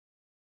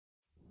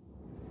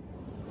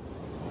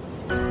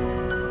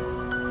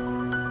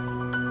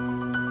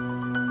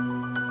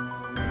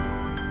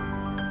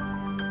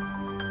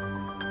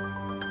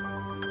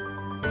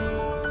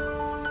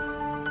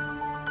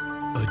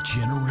A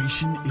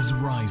generation is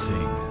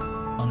rising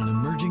on an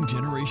emerging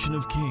generation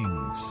of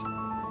kings.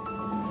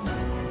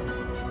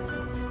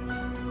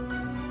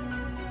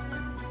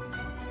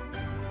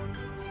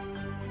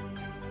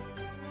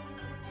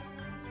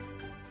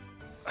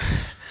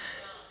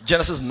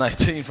 Genesis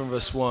 19 from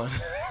verse 1.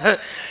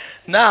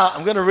 Now,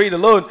 I'm going to read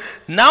alone.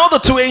 Now the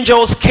two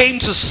angels came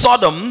to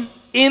Sodom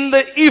in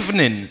the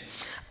evening,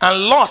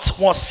 and Lot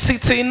was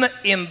sitting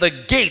in the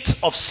gate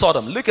of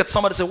Sodom. Look at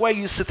somebody and say, where are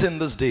you sitting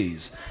these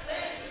days?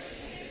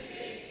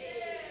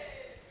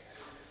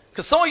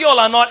 Because some of y'all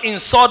are not in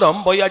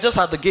Sodom, but you are just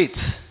at the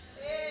gate.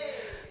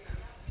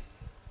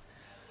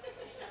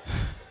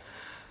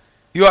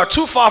 You are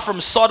too far from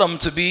Sodom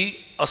to be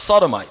a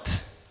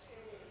Sodomite,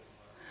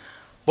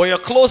 but you're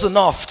close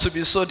enough to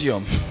be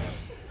sodium.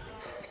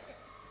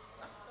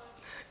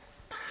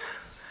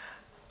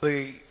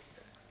 The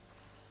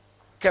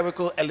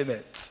chemical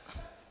element.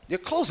 You're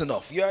close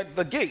enough. You're at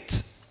the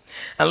gate.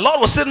 And Lot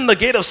was sitting in the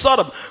gate of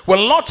Sodom. When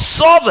Lot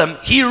saw them,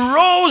 he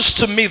rose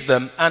to meet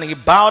them, and he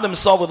bowed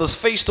himself with his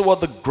face toward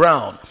the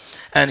ground.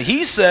 And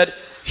he said,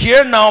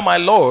 "Hear now, my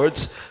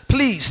lords,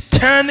 please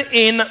turn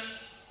in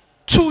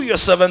to your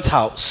servant's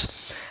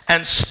house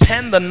and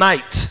spend the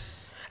night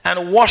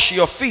and wash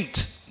your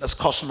feet." That's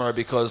customary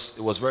because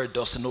it was very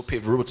dusty, no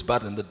paved roads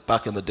back in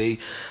the day.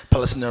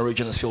 Palestinian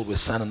region is filled with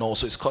sand, and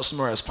also it's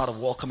customary as part of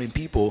welcoming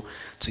people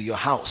to your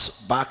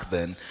house. Back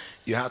then,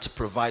 you had to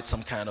provide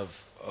some kind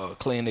of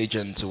clean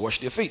agent to wash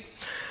their feet,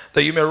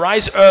 that you may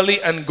rise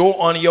early and go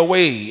on your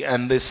way.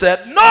 And they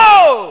said,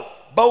 "No,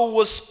 but we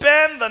will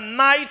spend the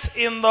night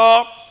in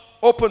the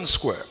open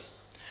square."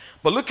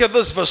 But look at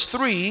this, verse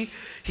 3.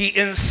 He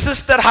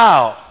insisted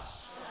how?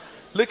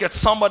 Look at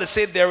somebody,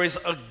 say, there is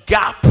a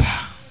gap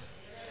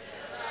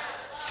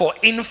for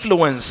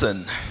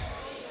influencing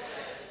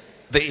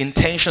the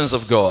intentions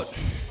of God.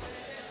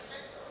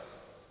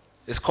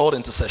 It's called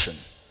intercession.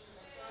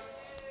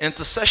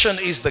 Intercession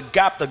is the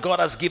gap that God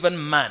has given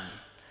man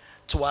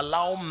to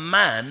allow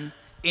man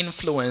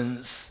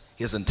influence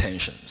his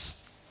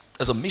intentions.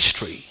 There's a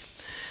mystery.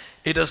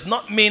 It does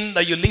not mean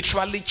that you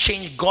literally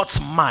change God's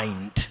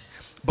mind,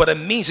 but it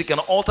means you can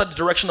alter the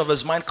direction of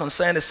his mind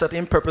concerning a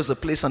certain purpose, a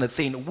place, and a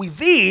thing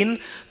within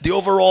the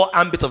overall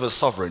ambit of his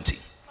sovereignty.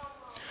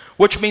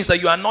 Which means that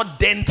you are not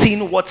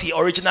denting what he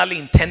originally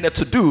intended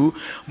to do,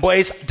 but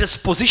his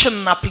disposition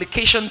and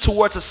application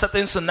towards a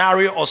certain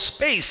scenario or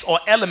space or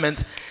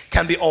element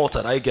can be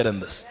altered. Are you getting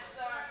this?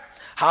 Yes,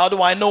 how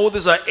do I know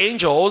these are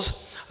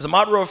angels? As a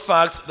matter of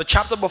fact, the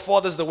chapter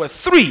before this, there were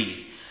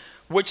 3,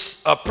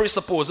 which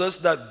presupposes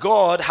that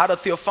God had a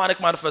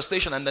theophanic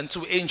manifestation and then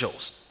 2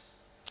 angels.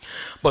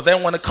 But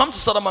then when it comes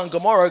to Sodom and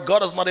Gomorrah, God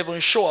does not even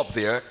show up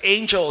there.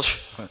 Angels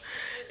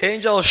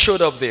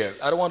showed up there.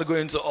 I don't want to go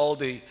into all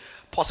the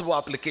possible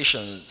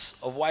applications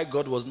of why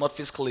God was not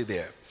physically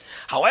there.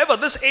 However,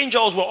 these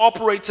angels were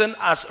operating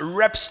as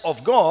reps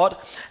of God,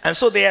 and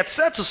so they had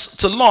said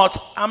to Lot,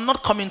 "I'm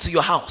not coming to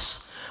your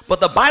house." But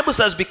the Bible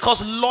says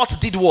because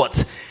Lot did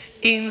what?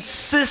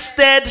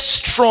 Insisted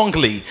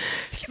strongly.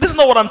 This is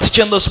not what I'm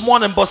teaching this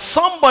morning, but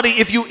somebody,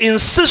 if you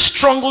insist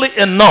strongly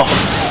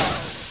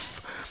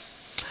enough,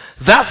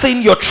 that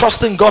thing you're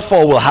trusting God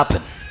for will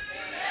happen.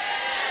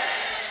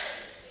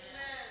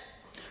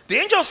 The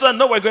angel said,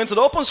 "No, we're going to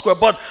the open square."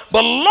 But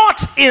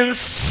Lot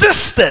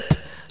insisted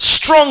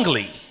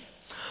strongly.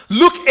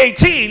 Luke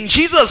 18,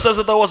 Jesus says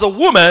that there was a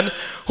woman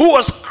who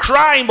was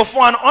crying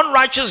before an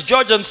unrighteous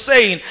judge and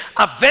saying,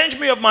 "Avenge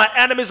me of my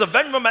enemies,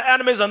 avenge me of my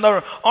enemies." And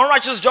the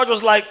unrighteous judge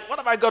was like, "What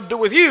have I got to do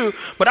with you?"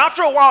 But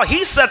after a while,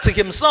 he said to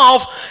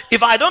himself,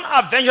 "If I don't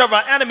avenge her of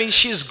her enemies,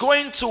 she's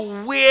going to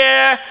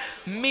wear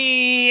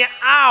me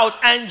out."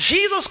 And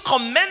Jesus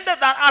commended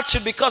that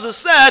attitude because he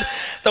said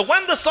that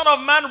when the Son of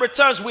Man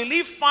returns, will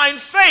he find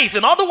faith?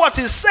 In other words,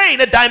 he's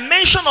saying a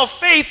dimension of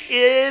faith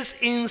is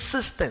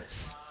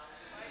insistence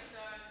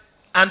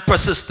and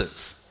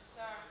persistence.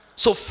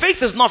 So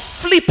faith is not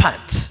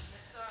flippant.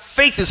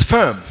 Faith is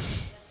firm.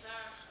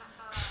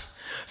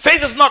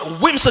 Faith is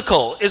not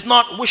whimsical. It's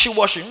not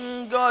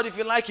wishy-washy. God, if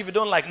you like, if you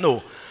don't like.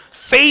 No.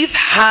 Faith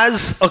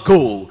has a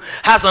goal,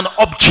 has an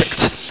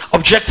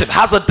objective,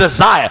 has a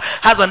desire,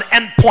 has an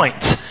end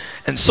point.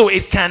 And so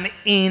it can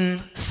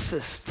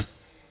insist.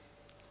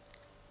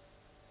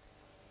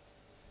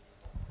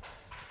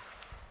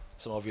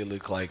 Some of you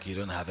look like you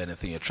don't have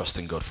anything you're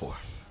trusting God for.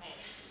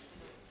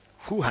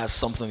 Who has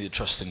something you're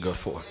trusting God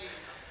for?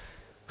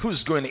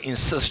 Who's going to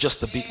insist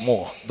just a bit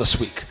more this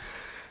week?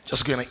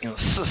 Just going to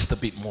insist a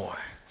bit more.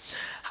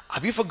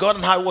 Have you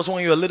forgotten how it was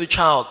when you were a little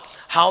child?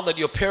 How that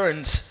your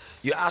parents,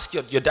 you ask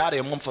your dad or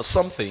your mom for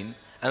something,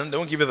 and they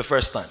won't give you the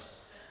first time,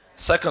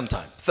 second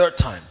time, third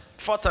time,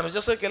 fourth time. It's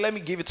just like, "Okay, let me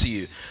give it to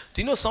you."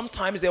 Do you know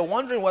sometimes they're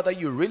wondering whether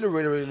you really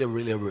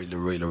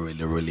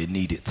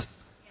need it?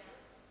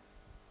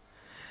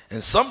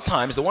 And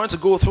sometimes they want to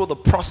go through the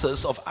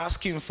process of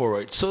asking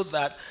for it so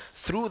that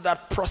through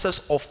that process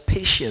of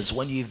patience,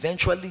 when you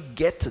eventually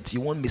get it,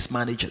 you won't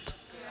mismanage it.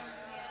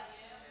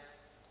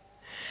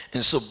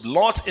 And so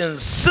Lot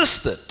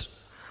insisted,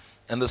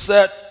 and they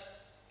said,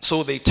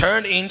 so they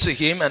turned into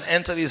him and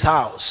entered his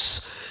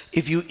house.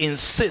 if you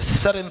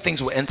insist certain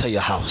things will enter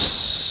your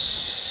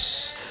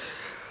house.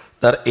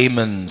 That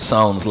amen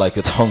sounds like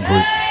it's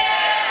hungry.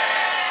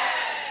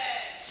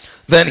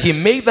 Then he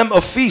made them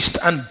a feast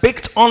and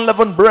baked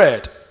unleavened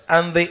bread,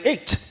 and they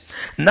ate.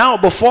 Now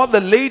before they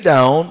lay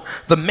down,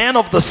 the men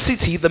of the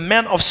city, the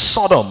men of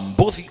Sodom,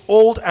 both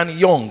old and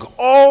young,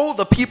 all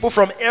the people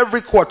from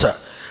every quarter,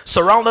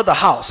 surrounded the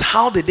house.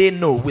 How did they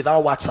know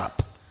without WhatsApp?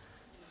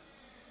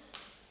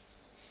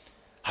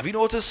 Have you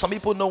noticed some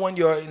people know when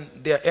you're in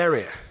their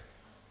area,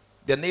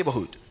 their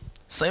neighborhood?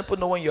 Some people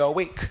know when you're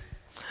awake.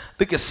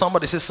 Look at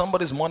somebody, say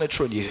somebody's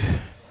monitoring you.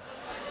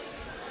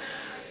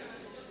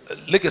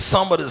 Look at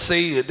somebody,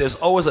 say there's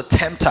always a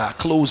tempter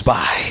close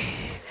by.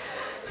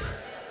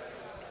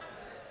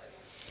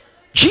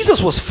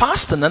 Jesus was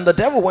fasting and the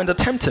devil went to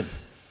tempt him.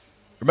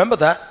 Remember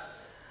that?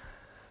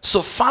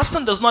 So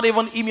fasting does not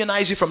even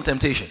immunize you from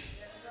temptation.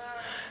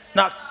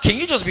 Now, can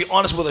you just be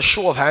honest with a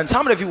show of hands?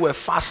 How many of you were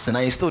fasting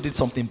and you still did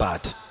something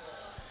bad?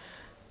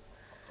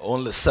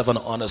 Only 7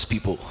 honest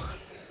people.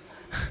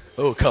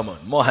 Oh, come on.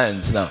 More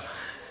hands now.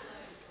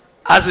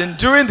 As in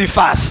during the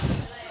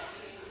fast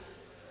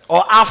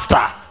or after.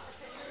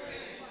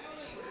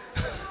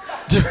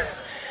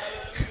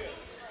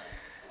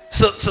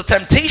 So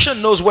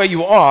temptation knows where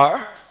you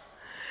are,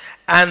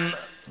 and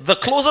the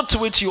closer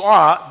to it you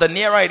are, the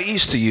nearer it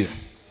is to you.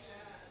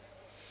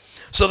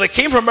 So they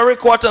came from every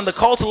quarter and they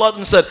called to Lot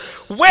and said,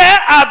 where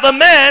are the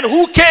men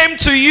who came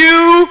to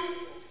you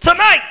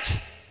tonight?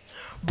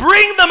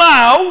 Bring them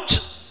out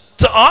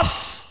to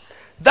us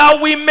that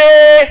we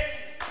may.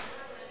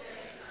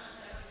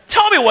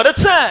 Tell me what it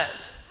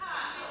says.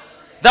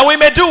 That we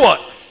may do what?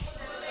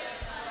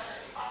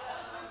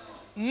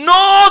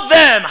 Know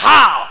them.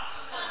 How?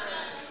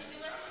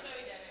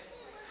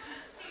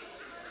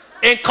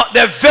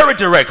 They're very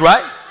direct,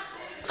 right?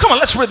 Come on,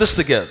 let's read this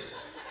together.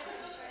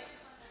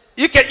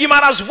 You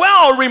might as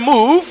well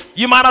remove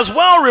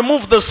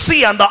the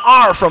C and the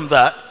R from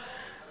that.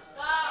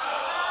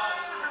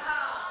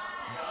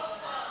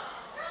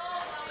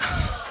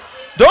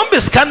 Don't be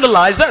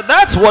scandalized.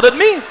 That's what it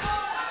means.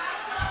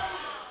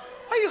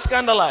 Why are you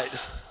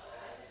scandalized?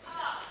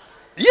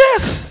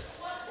 Yes.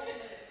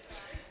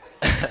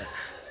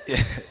 Yeah,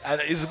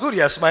 and it's good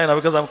you're smiling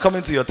because I'm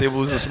coming to your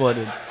tables this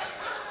morning.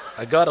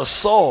 I got a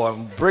saw.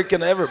 I'm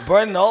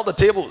burning all the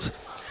tables.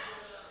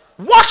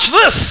 Watch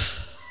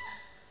this.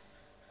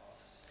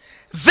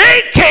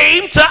 They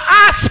came to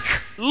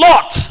ask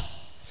Lot,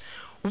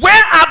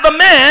 where are the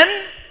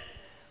men?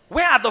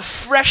 Where are the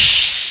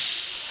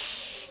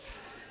fresh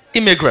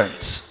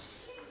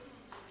immigrants?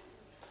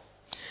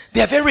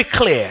 They are very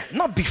clear.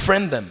 Not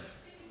befriend them.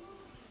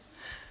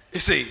 You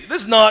see,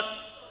 it's not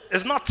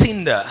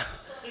Tinder.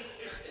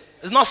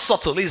 It's not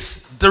subtle.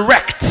 It's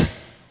direct.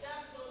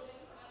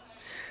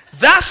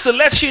 That's to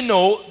let you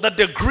know the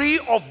degree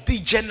of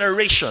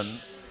degeneration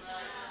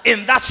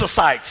in that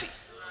society.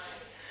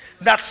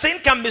 That sin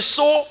can be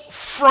so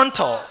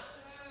frontal,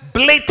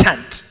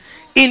 blatant,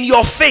 in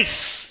your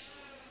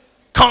face,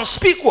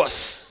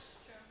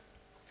 conspicuous.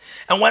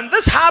 And when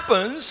this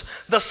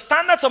happens, the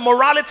standards of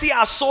morality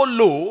are so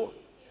low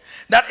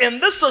that in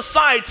this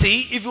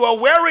society, if you are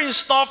wearing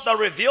stuff that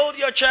revealed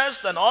your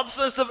chest and all the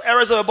sensitive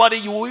areas of your body,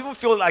 you will even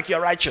feel like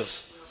you're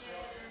righteous.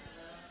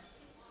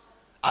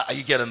 Are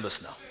you getting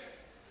this now?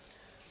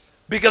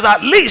 Because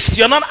at least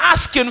you're not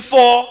asking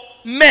for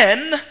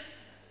men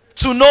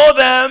to know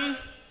them.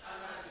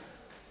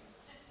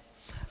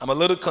 I'm a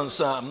little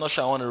concerned. I'm not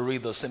sure I want to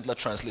read the simpler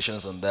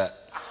translations on that.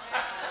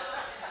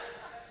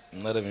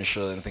 I'm not even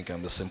sure anything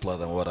can be simpler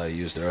than what I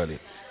used earlier.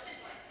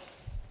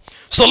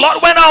 So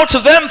Lot went out to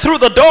them through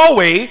the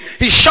doorway.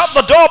 He shut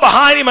the door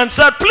behind him and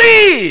said,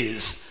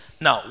 please.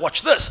 Now,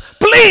 watch this.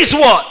 Please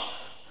what?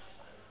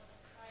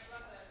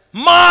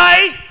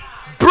 My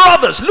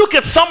brothers. Look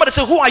at somebody and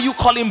say, who are you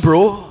calling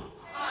bro?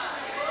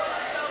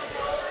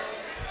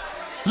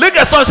 Look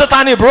at someone and say,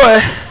 tiny bro.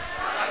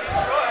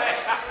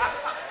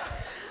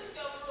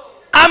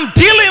 I'm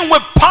dealing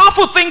with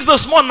powerful things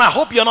this morning. I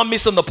hope you're not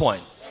missing the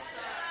point.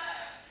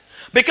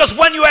 Because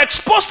when you are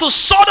exposed to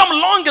Sodom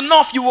long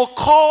enough, you will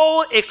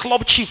call a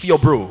club chief your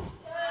bro.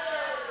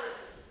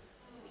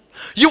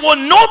 You will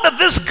know that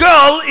this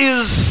girl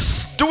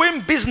is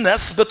doing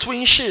business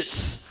between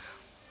shits.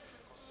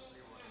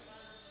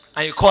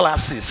 And you call her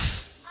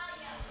sis.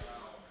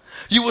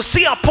 You will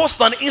see her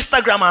post on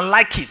Instagram and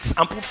like it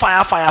and put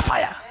fire, fire,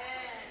 fire.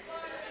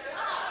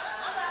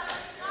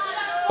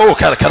 Oh,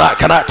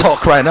 can I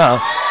talk right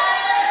now?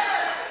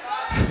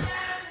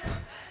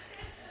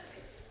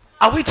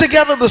 Are we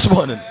together this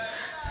morning?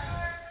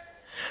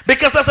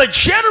 Because there's a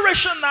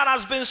generation that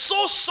has been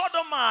so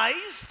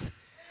sodomized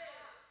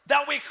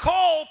that we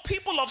call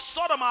people of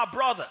Sodom our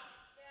brother.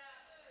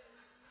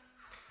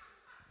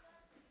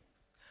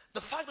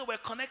 The fact that we're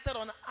connected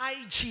on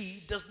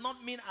IG does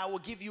not mean I will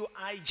give you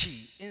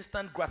IG,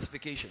 instant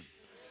gratification.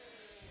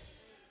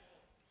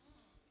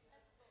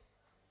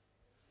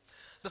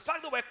 The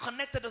fact that we're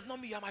connected does not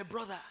mean you're my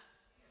brother.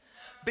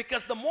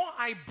 Because the more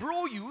I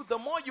bro you, the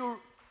more you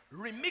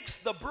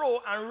remix the bro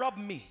and rub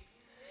me.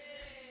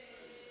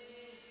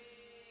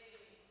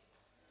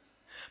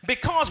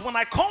 Because when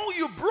I call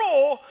you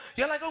bro,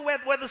 you're like, oh,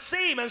 we're the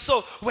same. And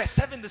so we're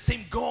serving the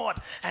same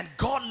God. And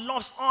God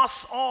loves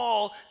us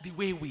all the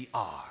way we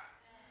are.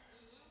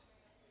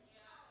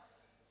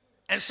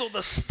 And so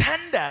the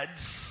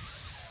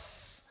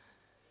standards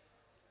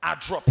are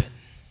dropping.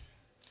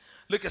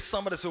 Look at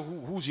somebody and say,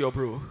 who's your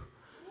bro?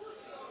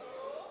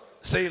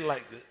 Say it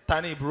like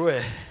Tani bro.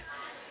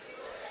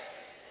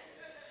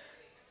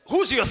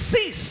 Who's your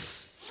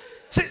sis?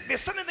 See,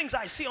 there's certain things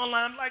I see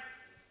online. I'm like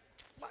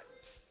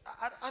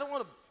I don't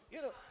want to,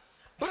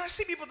 but I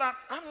see people that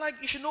I'm like,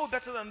 you should know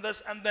better than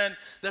this. And then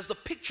there's the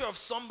picture of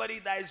somebody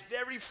that is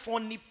very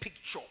funny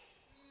picture.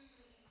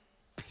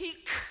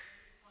 Peak.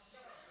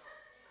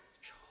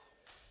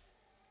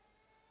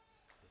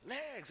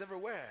 Legs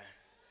everywhere.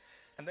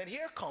 And then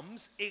here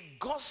comes a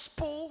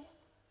gospel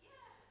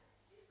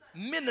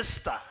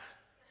minister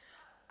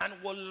and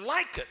will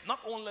like it. Not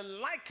only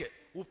like it,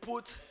 will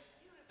put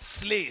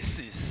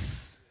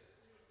slaces.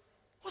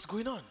 What's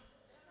going on?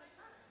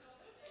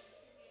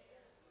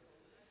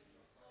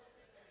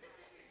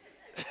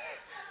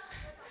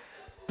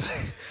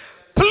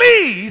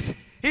 Please,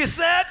 he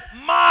said,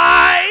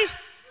 my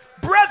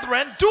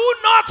brethren, do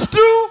not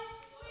do.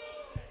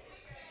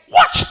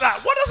 Watch that.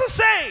 What does it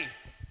say?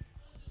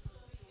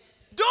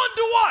 Don't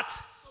do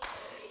what?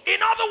 In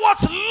other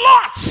words,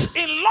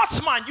 in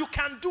Lot's mind, you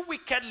can do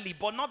wickedly,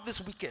 but not this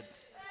wicked.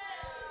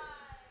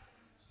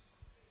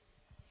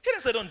 He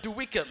didn't say don't do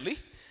wickedly.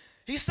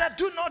 He said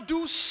do not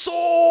do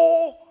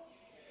so.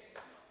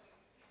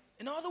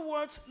 In other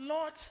words,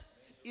 Lot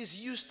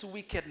is used to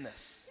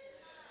wickedness.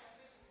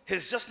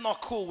 He's just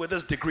not cool with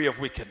this degree of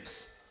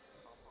wickedness.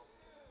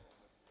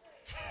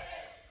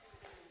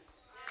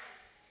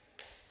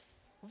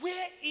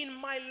 Where in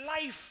my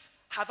life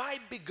have I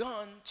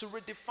begun to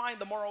redefine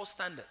the moral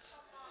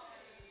standards?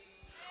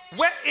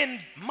 Where in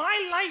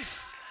my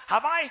life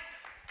have I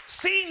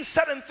seen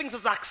certain things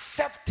as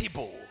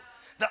acceptable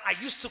that I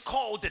used to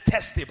call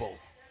detestable?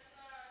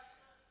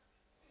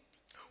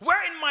 Where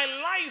in my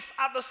life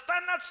are the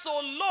standards so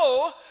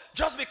low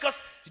just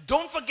because,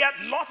 don't forget,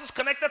 Lot is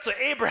connected to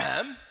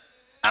Abraham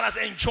and has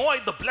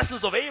enjoyed the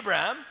blessings of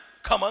Abraham.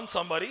 Come on,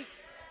 somebody.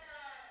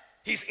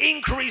 He's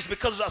increased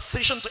because of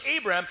accession to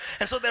Abraham.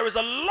 And so there is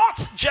a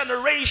Lot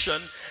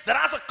generation that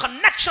has a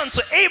connection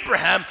to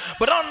Abraham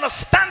but don't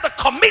understand the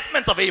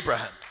commitment of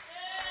Abraham.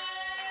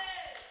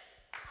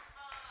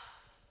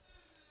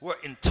 We're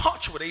in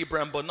touch with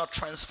Abraham but not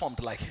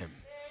transformed like him.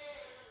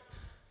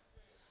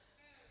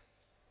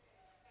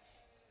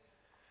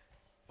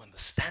 When the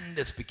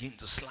standards begin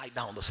to slide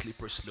down the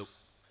slippery slope,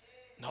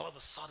 and all of a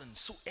sudden,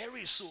 so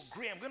airy, so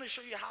gray. I'm going to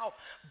show you how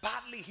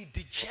badly he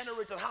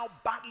degenerated, how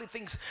badly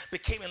things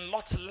became in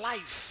Lot's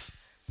life.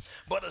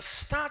 But it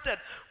started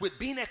with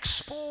being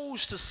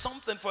exposed to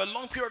something for a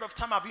long period of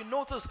time. Have you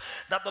noticed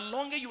that the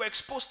longer you are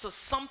exposed to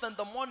something,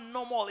 the more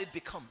normal it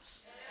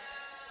becomes?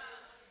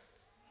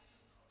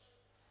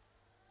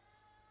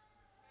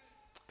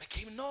 It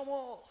became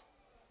normal.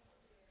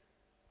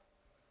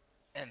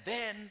 And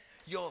then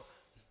you're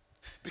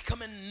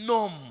becoming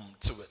numb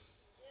to it.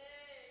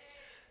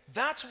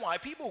 That's why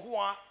people who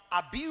are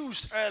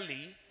abused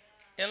early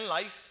in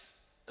life,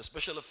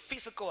 especially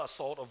physical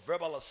assault or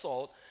verbal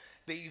assault,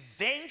 they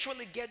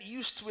eventually get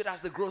used to it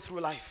as they grow through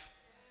life.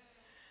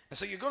 And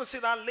so you're going to see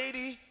that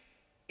lady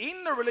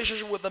in a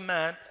relationship with a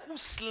man who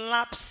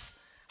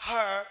slaps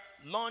her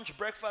lunch,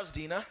 breakfast,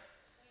 dinner.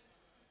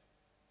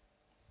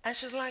 And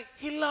she's like,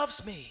 he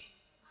loves me.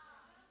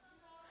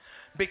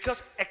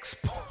 Because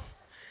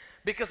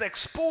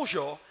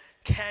exposure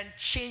can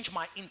change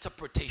my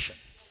interpretation.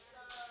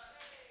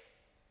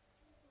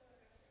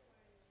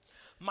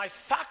 My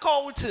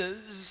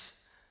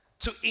faculties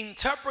to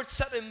interpret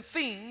certain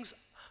things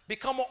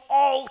become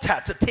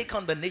altered to take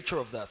on the nature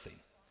of that thing.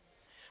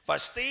 If I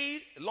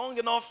stay long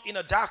enough in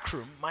a dark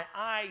room, my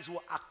eyes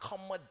will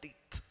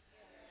accommodate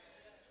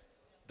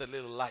the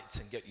little lights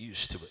and get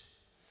used to it.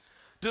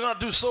 Do not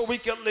do so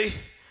wickedly,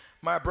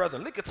 my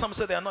brethren. Look at some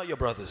say they are not your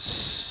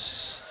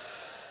brothers.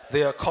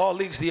 They are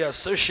colleagues, they are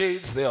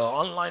associates, they are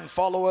online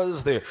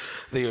followers, they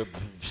are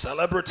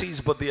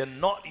celebrities, but they are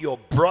not your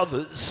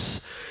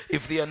brothers.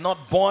 If they are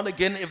not born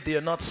again, if they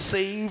are not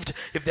saved,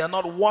 if they are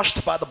not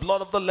washed by the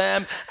blood of the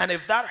Lamb, and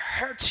if that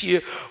hurts you,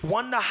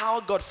 wonder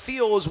how God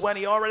feels when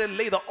he already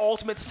laid the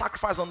ultimate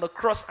sacrifice on the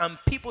cross and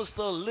people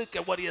still look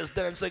at what he has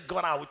done and say,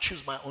 God, I will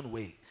choose my own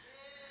way.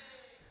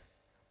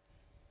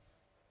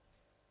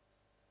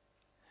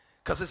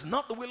 Because it's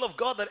not the will of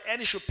God that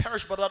any should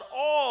perish, but that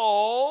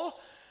all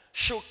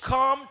should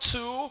come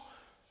to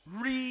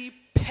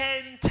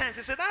repentance.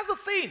 He said, that's the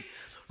thing.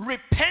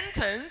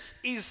 Repentance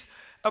is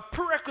a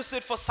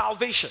prerequisite for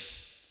salvation.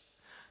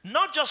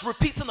 Not just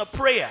repeating a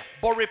prayer,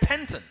 but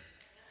repenting.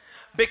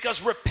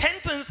 Because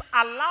repentance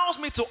allows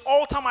me to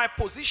alter my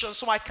position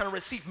so I can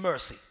receive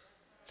mercy.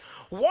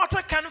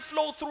 Water can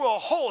flow through a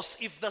hose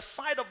if the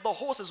side of the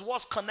hose is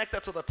what's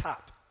connected to the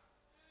tap.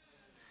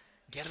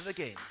 Get it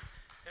again.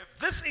 If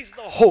this is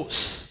the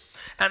hose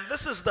and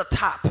this is the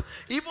tap,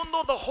 even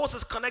though the hose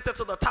is connected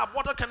to the tap,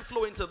 water can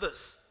flow into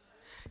this.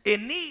 It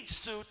needs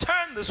to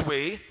turn this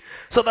way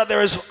so that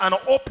there is an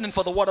opening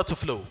for the water to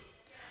flow.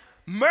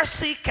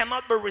 Mercy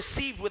cannot be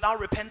received without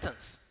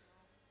repentance.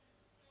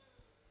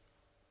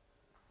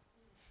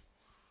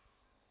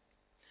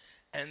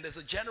 And there's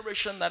a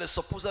generation that is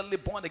supposedly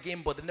born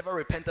again, but they never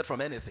repented from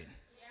anything.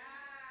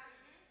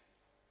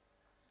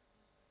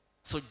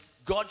 So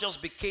God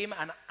just became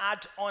an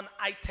add-on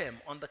item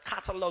on the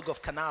catalog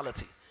of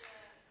carnality.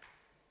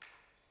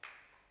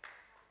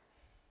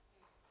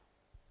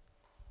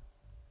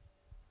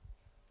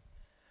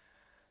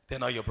 They're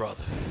not your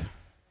brother.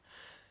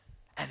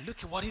 And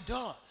look at what he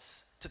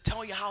does to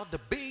tell you how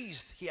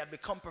debased he had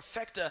become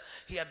perfecter.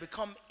 He had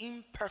become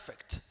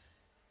imperfect.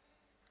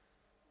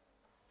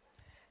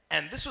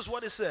 And this was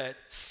what he said.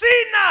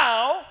 See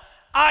now,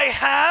 I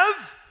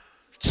have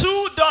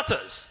 2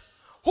 daughters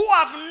who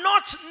have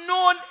not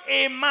known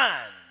a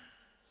man.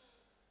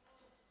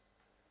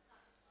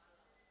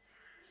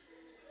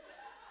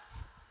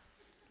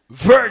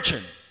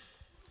 Virgin.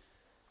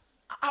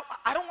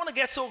 I don't want to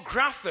get so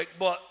graphic,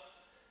 but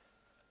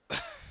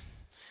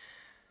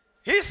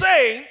he's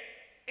saying,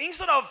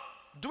 instead of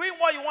doing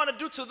what you want to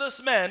do to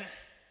this man,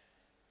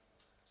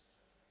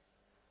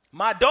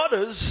 my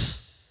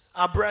daughters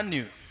are brand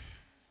new.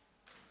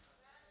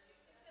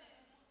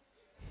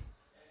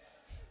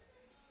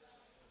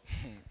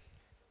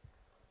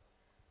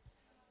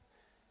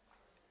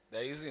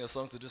 They're using a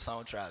song to do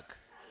soundtrack.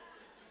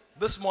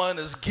 This one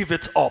is Give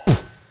It Up,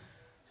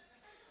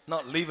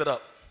 not Leave It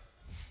Up.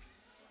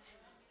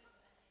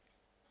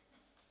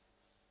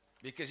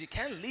 Because you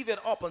can't leave it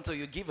up until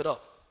you give it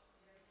up.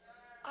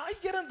 Are you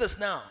getting this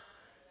now?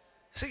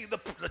 See,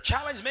 the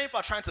challenge many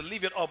people are trying to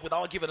leave it up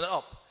without giving it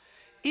up.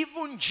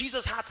 Even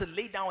Jesus had to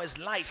lay down his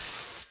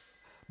life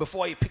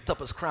before he picked up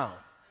his crown.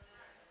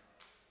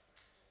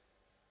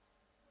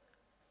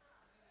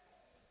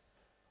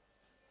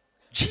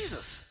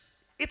 Jesus.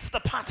 It's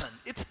the pattern.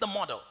 It's the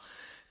model.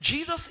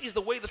 Jesus is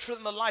the way, the truth,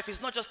 and the life.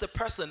 He's not just the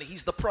person.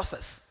 He's the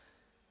process.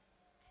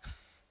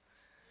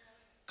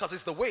 Because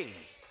it's the way.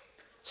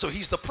 So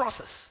he's the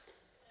process.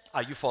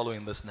 Are you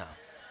following this now?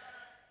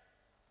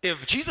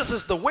 If Jesus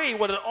is the way,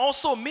 what it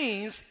also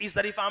means is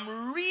that if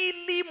I'm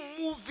really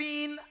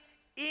moving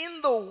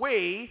in the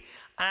way,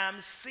 I am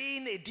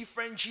seeing a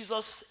different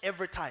Jesus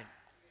every time.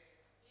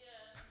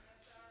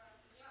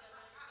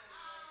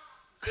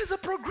 Because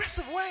it's a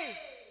progressive way.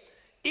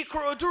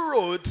 Ikorodu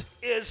Road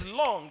is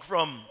long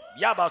from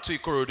Yaba to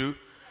Ikorodu.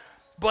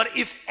 But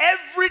if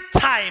every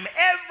time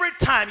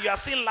you are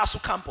seeing Lasso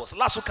Campus,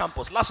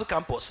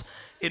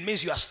 it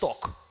means you are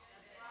stuck.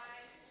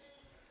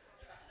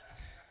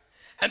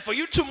 And for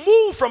you to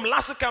move from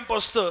Lasso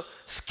Campus to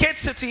Skate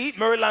City,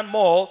 Maryland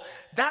Mall,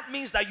 that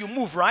means that you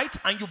move right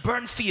and you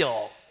burn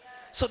fuel.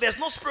 So there's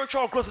no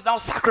spiritual growth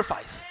without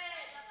sacrifice.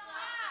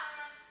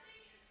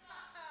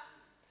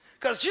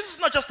 Because Jesus is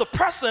not just the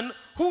person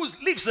who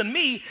lives in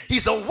me,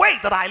 he's a way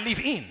that I live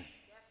in.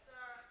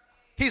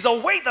 He's a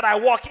way that I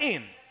walk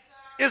in.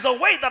 Is a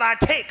way that I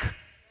take.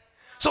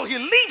 So he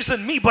lives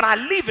in me, but I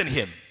live in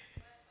him.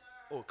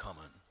 Oh, come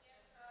on.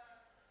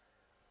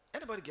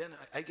 Anybody getting it?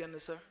 Are you getting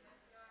it, sir?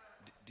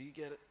 Do you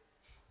get it?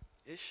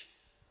 Ish?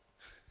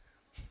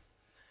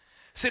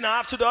 See, now I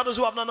have 2 daughters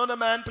who have not known a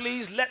man.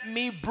 Please let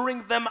me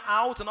bring them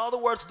out. In other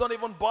words, don't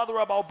even bother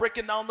about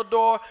breaking down the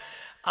door.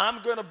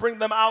 I'm going to bring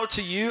them out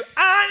to you.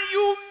 And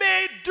you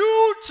may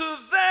do to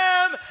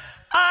them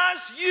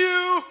as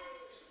you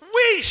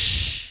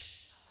wish.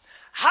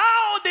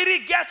 How did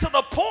he get to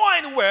the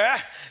point where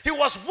he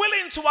was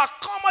willing to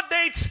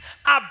accommodate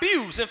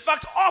abuse? In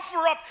fact,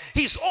 offer up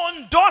his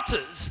own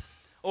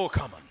daughters. Oh,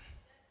 come on.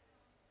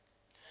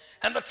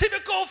 And the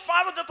typical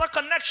father-daughter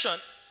connection,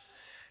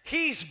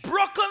 he's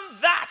broken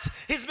that.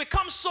 He's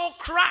become so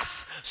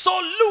crass, so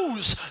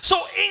loose,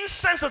 so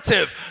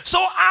insensitive,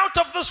 so out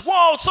of this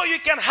world, so you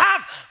can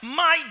have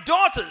my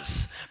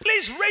daughters.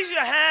 Please raise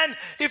your hand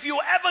if you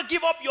ever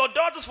give up your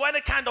daughters for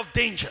any kind of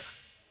danger.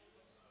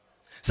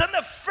 So in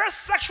the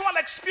first sexual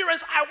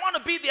experience, I want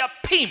to be their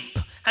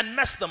pimp and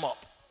mess them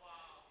up.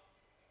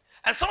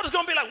 And someone's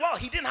going to be like, well,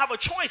 he didn't have a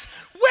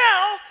choice.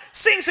 Well,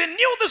 since he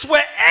knew these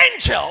were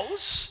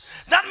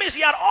angels, that means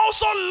he had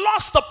also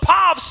lost the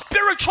power of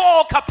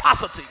spiritual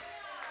capacity.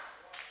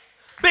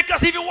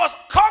 Because if he was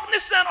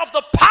cognizant of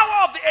the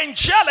power of the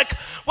angelic,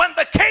 when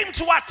they came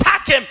to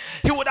attack him,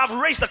 he would have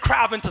raised the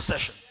cry of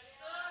intercession.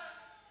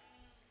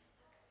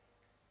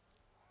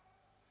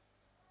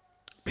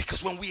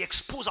 Because when we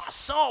expose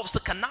ourselves to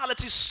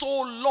carnality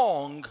so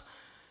long,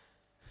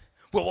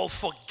 we will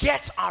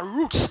forget our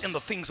roots in the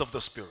things of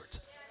the Spirit.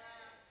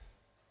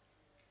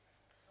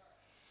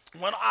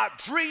 When our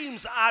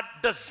dreams, our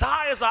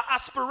desires, our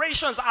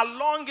aspirations, our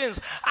longings,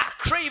 our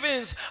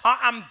cravings, our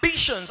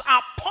ambitions,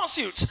 our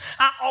pursuits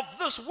are of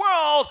this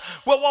world,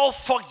 we will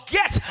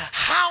forget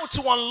how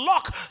to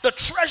unlock the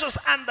treasures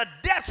and the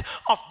depths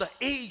of the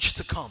age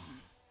to come.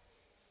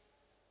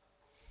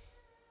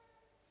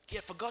 You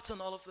have forgotten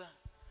all of that.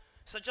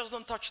 So just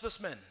don't touch this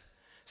man.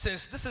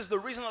 Since this is the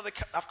reason that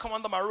I've come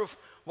under my roof,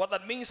 what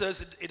that means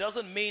is it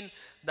doesn't mean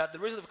that the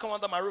reason they've come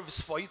under my roof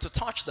is for you to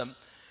touch them.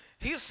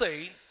 He's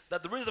saying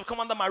that the reason they've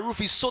come under my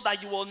roof is so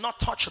that you will not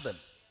touch them.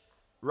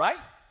 Right?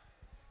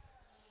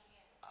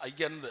 Are you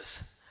getting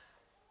this?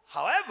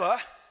 However,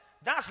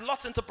 that's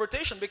Lot's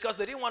interpretation because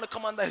they didn't want to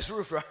come under his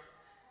roof, right?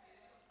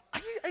 Are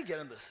you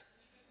getting this?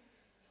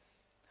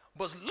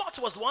 But Lot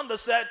was the one that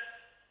said,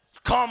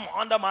 come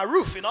under my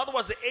roof. In other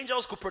words, the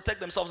angels could protect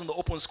themselves in the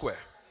open square.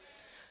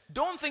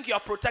 Don't think you are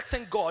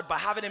protecting God by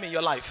having him in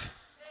your life.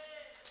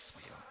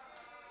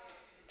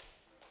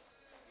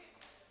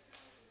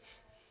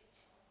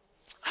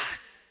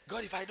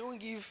 God, if I don't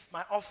give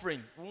my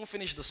offering, we won't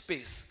finish the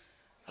space.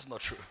 That's not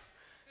true.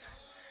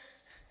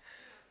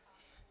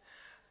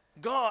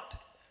 God,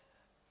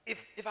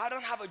 if I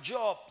don't have a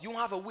job, you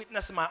won't have a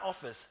witness in my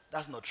office.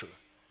 That's not true.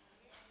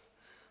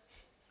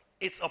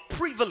 It's a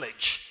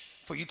privilege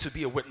for you to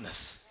be a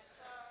witness.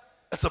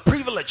 It's a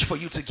privilege for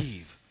you to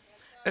give.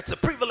 It's a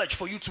privilege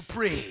for you to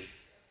pray.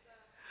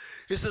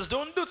 He says,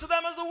 don't do to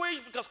them as the wish,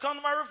 because come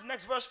to my roof.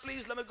 Next verse,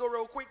 please. Let me go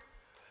real quick.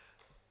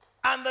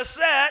 And they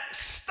said,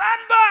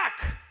 stand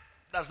back.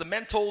 That's the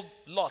men told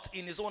Lot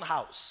in his own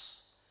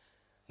house.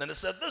 Then they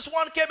said, this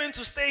one came in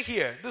to stay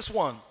here. This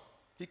one.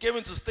 He came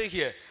in to stay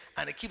here.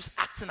 And he keeps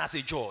acting as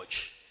a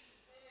judge.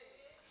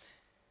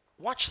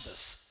 Watch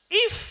this.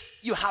 If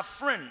you have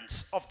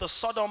friends of the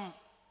Sodom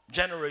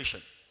generation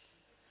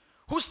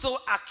who still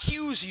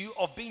accuse you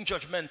of being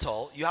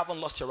judgmental, you haven't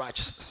lost your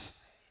righteousness.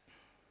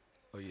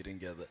 Oh, you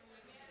didn't get that.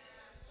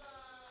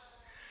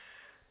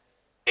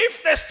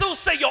 If they still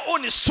say your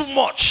own is too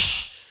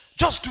much,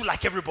 just do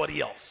like everybody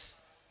else.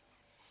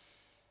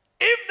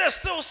 If they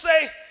still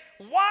say,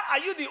 why are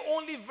you the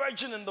only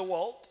virgin in the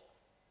world?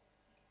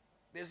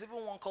 There's even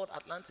one called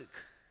Atlantic.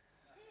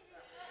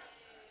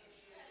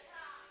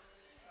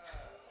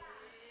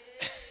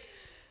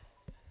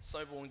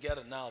 Some people won't get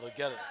it now. They'll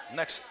get it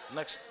next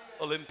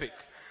Olympic.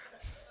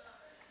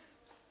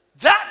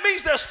 That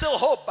means there's still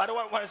hope. By the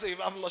way, when I say if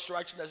you haven't lost your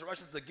righteousness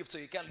is a gift, so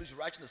you can't lose your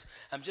righteousness.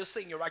 I'm just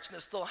saying your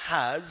righteousness still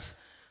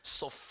has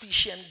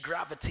sufficient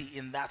gravity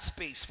in that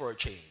space for a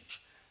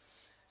change.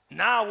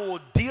 Now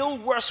we'll deal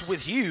worse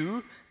with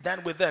you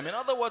than with them. In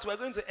other words, we're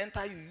going to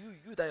enter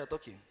you that you're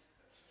talking.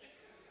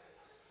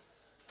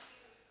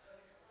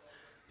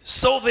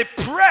 So they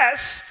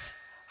pressed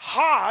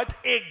hard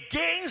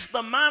against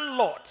the man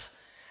Lot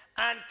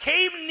and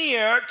came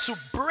near to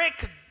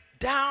break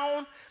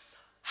down.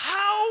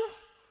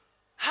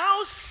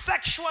 How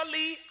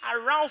sexually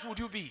aroused would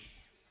you be?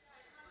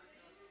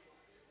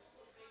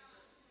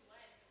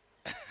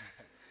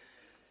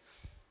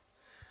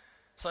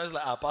 So it's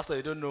like, Pastor,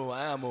 you don't know,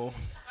 I am. Oh.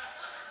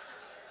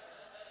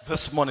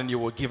 This morning you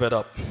will give it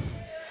up.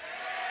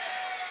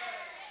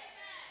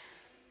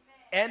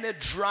 Any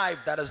drive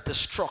that is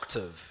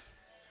destructive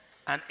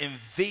and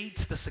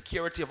invades the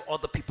security of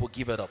other people,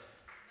 give it up.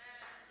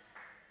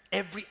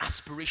 Every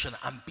aspiration,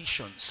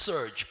 ambition,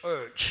 surge,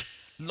 urge,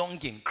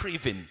 longing,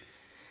 craving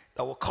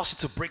that will cause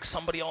you to break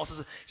somebody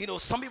else's. You know,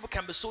 some people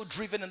can be so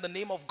driven in the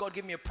name of God,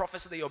 give me a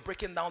prophecy, that you're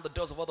breaking down the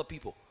doors of other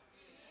people.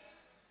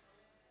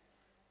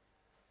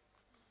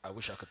 I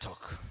wish I could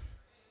talk.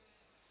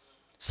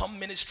 Some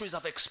ministries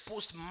have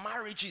exposed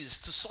marriages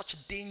to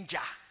such danger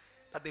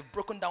that they've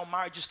broken down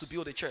marriages to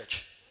build a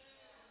church.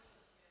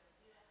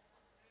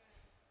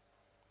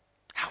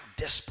 How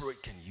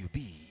desperate can you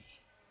be?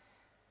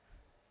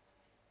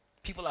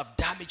 People have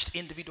damaged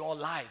individual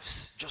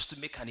lives just to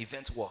make an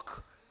event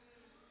work.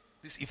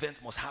 This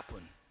event must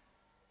happen.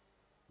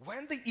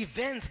 When the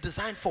event's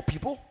designed for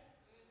people,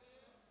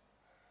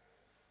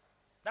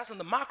 that's in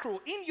the macro.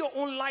 In your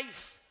own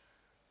life,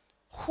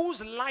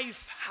 whose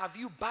life have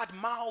you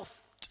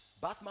bad-mouthed?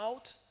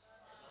 Bad-mouthed?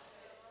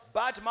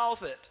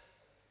 Bad-mouthed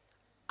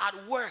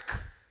at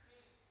work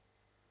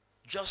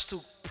just to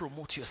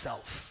promote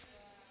yourself.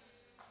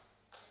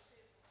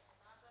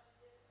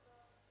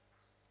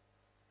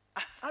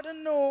 I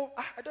don't know.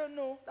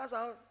 That's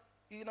how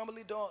he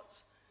normally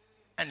does.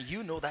 And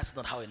you know that's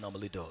not how it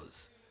normally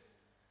does.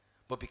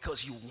 But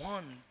because you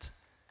want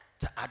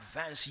to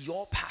advance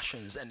your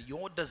passions and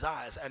your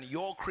desires and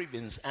your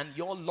cravings and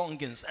your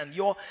longings and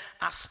your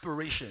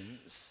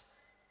aspirations,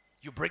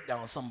 you break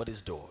down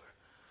somebody's door.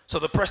 So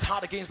they pressed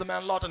hard against the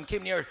man Lot and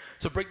came near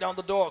to break down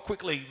the door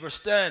quickly. Verse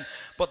 10.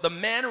 But the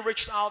men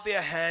reached out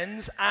their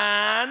hands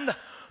and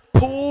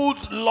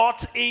pulled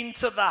Lot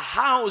into the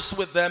house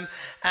with them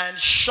and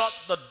shut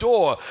the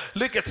door.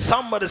 Look at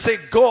somebody, say,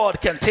 God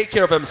can take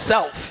care of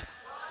himself.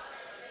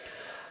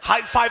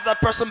 High five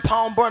that person,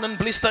 palm burning,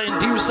 blister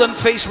inducing,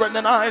 face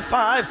reddening, high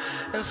five,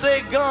 and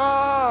say, God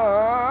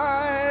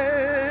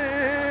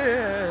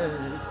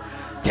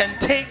can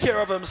take care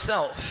of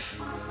himself.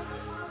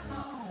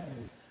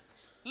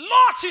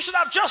 Lot, you should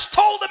have just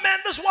told the man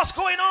this is what's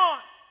going on.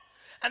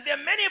 And there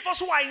are many of us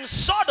who are in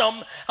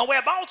Sodom and we're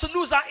about to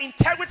lose our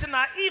integrity and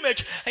our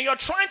image, and you're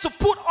trying to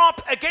put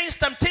up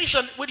against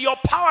temptation with your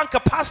power and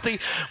capacity,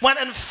 when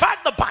in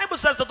fact the Bible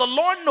says that the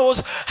Lord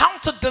knows how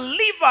to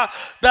deliver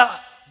the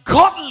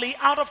godly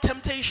out of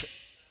temptation.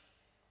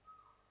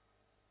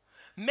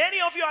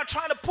 Many of you are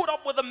trying to put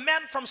up with the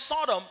men from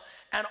Sodom,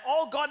 and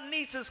all God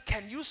needs is,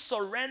 can you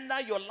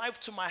surrender your life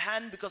to my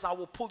hand, because I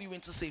will pull you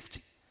into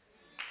safety.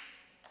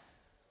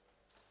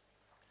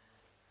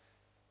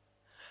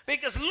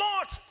 Because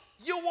Lord,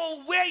 you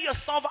will wear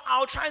yourself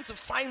out trying to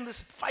fight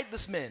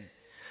this man.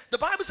 The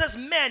Bible says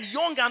men,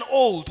 young and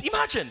old.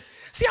 Imagine.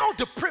 See how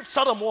depraved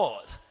Sodom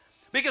was.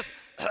 Because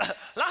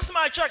last time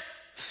I checked,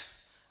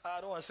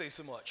 I don't want to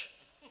say too much.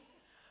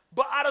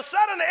 But at a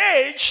certain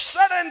age,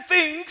 certain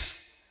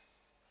things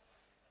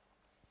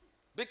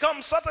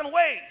become certain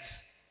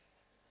ways.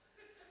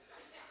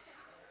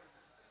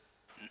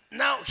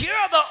 Now, here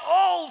are the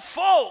old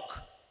folk.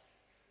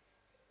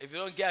 If you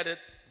don't get it,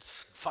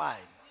 it's fine.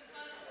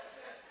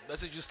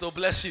 Message will still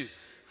bless you.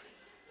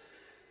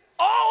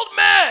 Old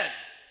man.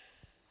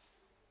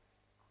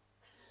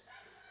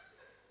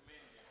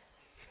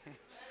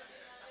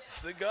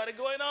 Still got it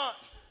going on.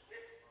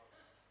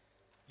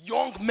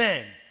 Young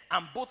men,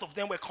 and both of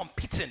them were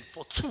competing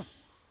for two.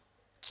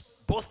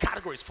 Both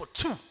categories for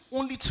two,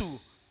 only two.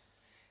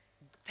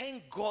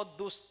 Thank God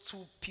those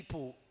two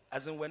people,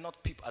 as in were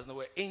not people, as in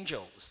were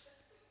angels.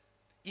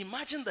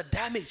 Imagine the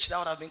damage that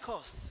would have been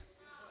caused.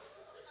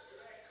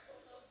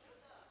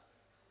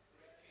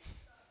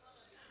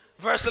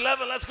 Verse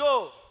 11, let's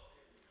go.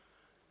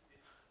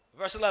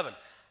 Verse 11.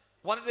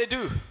 What did they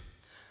do?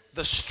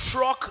 They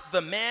struck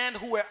the men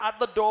who were at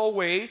the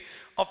doorway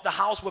of the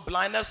house with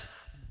blindness,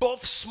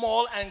 both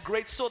small and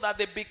great, so that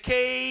they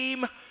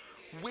became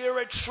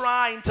weary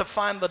trying to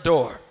find the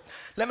door.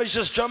 Let me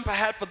just jump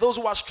ahead. For those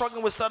who are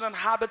struggling with certain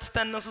habits,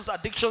 tendencies,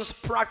 addictions,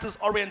 practice,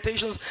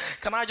 orientations,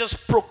 can I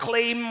just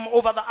proclaim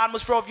over the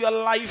atmosphere of your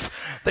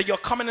life that you're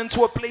coming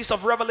into a place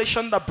of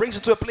revelation that brings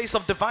you to a place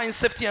of divine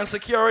safety and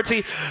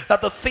security,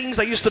 that the things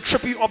that used to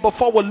trip you up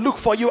before will look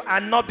for you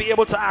and not be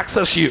able to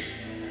access you.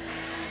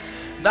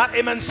 That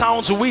amen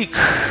sounds weak.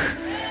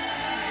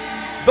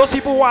 Those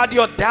people who had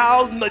your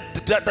dial,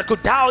 that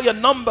could dial your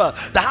number,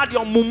 that had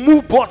your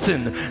moo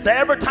button, that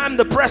every time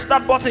they press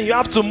that button, you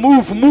have to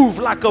move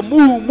like a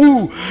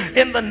moo.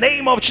 In the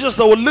name of Jesus,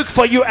 they will look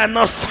for you and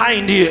not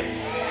find you.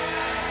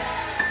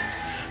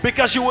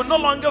 Because you will no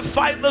longer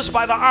fight this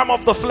by the arm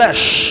of the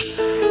flesh.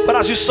 But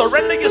as you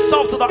surrender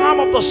yourself to the arm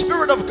of the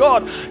Spirit of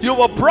God, you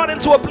were brought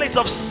into a place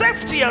of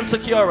safety and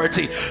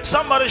security.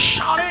 Somebody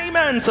shout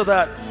amen to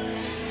that.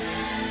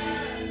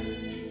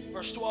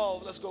 Verse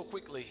 12, let's go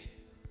quickly.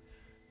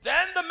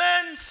 Then the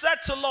men said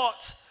to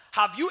Lot,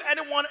 have you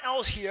anyone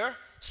else here,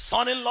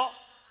 son-in-law,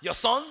 your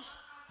sons,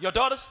 your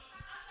daughters?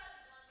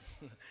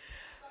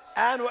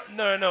 And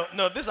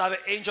no, these are the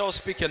angels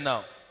speaking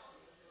now.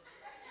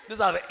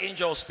 These are the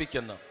angels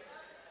speaking now.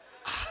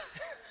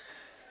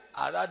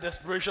 That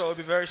desperation will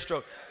be very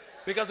strong.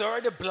 Because they're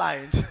already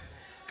blind.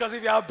 Because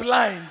if you are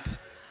blind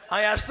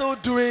and you are still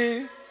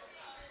doing,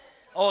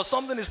 or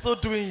something is still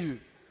doing you.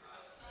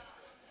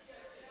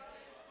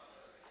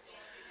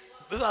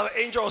 These are the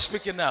angels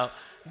speaking now.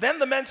 Then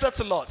the men said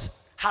to Lot,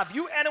 have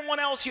you anyone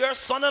else here,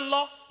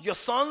 son-in-law, your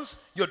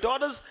sons, your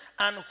daughters,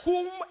 and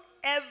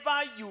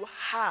whomever you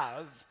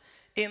have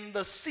in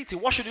the city?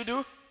 What should you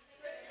do?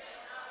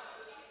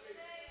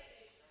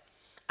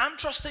 I'm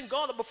trusting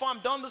God that before I'm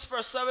done this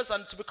first service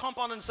and to be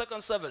compounded in the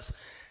second service,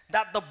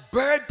 that the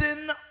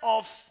burden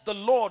of the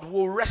Lord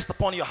will rest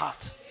upon your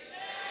heart.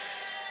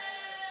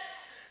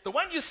 That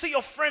when you see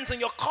your friends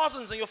and your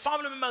cousins and your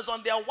family members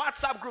on their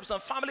WhatsApp groups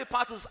and family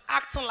parties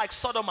acting like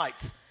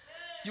sodomites,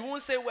 you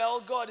won't say,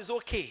 well, God is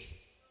okay.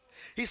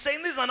 He's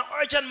saying this is an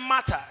urgent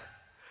matter,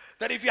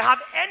 that if you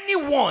have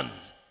anyone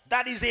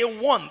that is a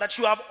one that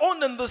you have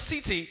owned in the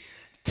city,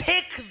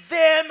 take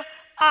them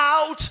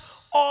out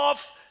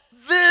of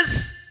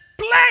this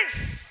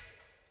place.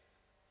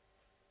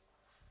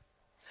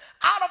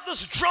 Out of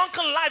this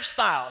drunken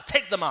lifestyle,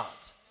 take them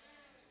out.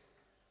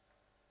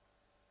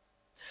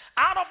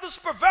 Out of this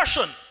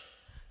perversion,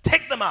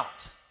 take them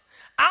out.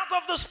 Out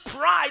of this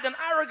pride and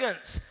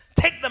arrogance,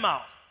 take them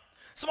out.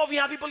 Some of you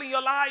have people in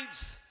your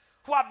lives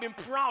who have been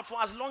proud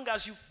for as long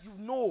as you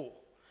know.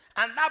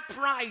 And that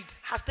pride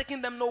has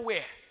taken them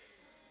nowhere.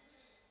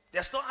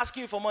 They're still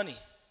asking you for money.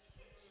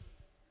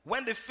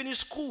 When they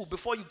finished school,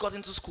 before you got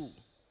into school.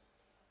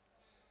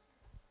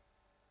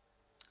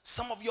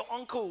 Some of your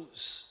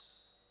uncles,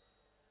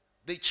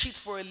 they cheat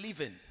for a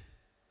living.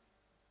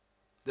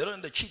 They don't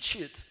know the cheat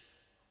sheet.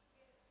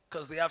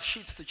 Because they have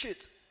sheets to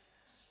cheat.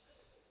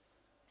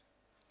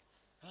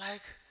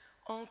 Like,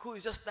 uncle,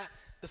 is just that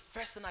the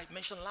first thing I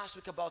mentioned last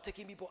week about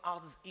taking people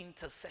out is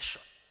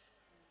intercession.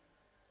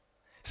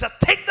 He said,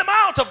 take them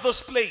out of this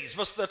place.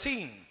 Verse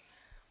 13.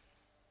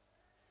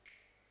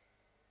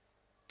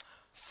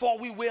 For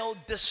we will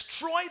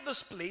destroy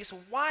this place.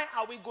 Why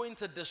are we going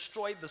to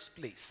destroy this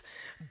place?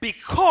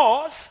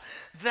 Because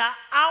the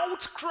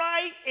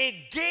outcry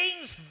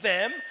against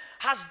them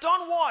has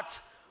done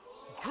what?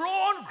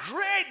 Grown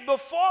great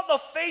before the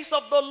face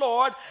of the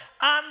Lord,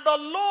 and the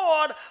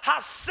Lord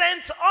has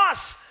sent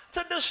us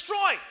to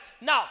destroy.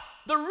 Now,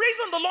 the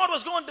reason the Lord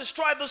was going to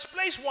destroy this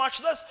place,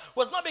 watch this,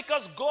 was not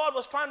because God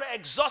was trying to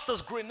exhaust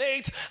his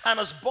grenades and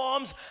his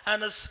bombs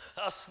and his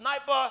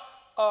sniper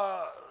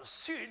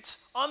suit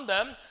on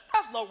them.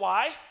 That's not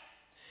why.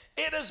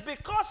 It is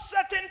because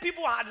certain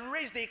people had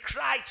raised a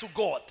cry to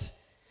God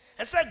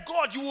and said,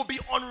 God, you will be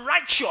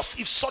unrighteous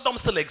if Sodom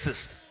still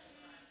exists.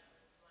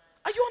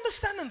 Are you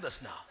understanding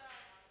this now?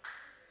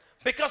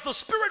 Because the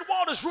spirit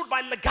world is ruled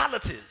by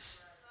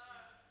legalities.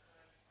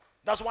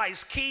 That's why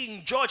it's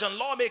king, judge, and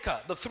lawmaker,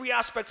 the three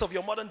aspects of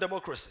your modern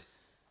democracy.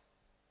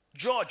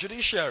 Judge,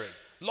 judiciary,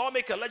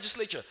 lawmaker,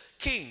 legislature,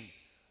 king,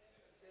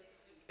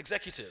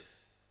 executive.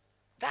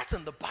 That's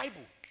in the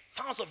Bible,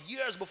 thousands of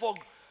years before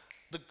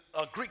the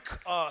Greek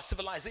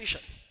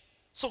civilization.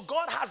 So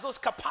God has those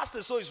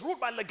capacities, so it's ruled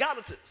by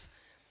legalities.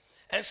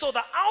 And so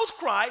the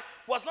outcry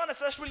was not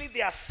necessarily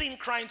their sin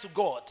crying to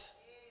God.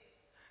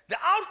 The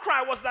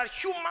outcry was that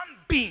human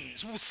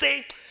beings will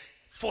say,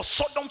 for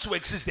Sodom to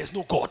exist, there's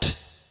no God.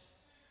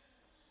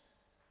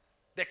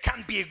 There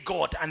can't be a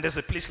God and there's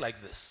a place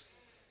like this.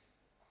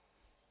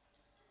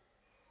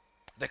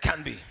 There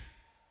can be.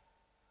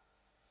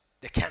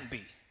 There can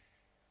be.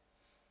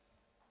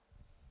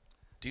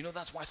 Do you know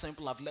that's why some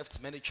people have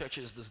left many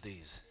churches these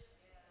days?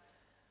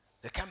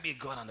 There can be a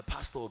God and the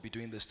pastor will be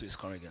doing this to his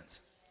congregants.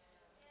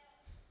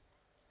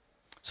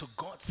 So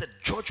God said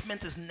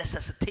judgment is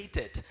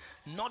necessitated,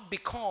 not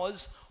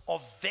because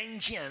of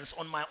vengeance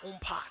on my own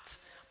part,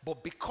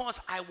 but because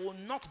I will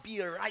not be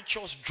a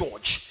righteous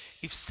judge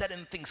if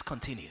certain things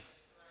continue.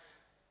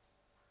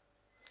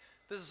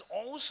 This is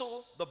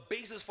also the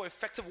basis for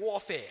effective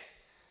warfare.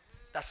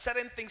 That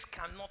certain things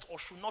cannot or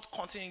should not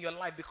continue in your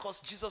life because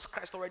Jesus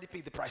Christ already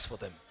paid the price for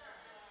them.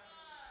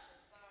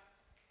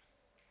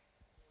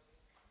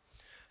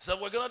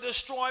 So we're going to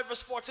destroy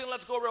verse 14.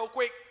 Let's go real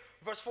quick.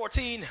 Verse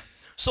 14.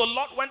 So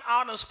Lot went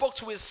out and spoke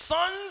to his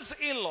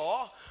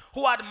sons-in-law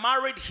who had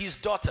married his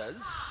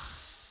daughters.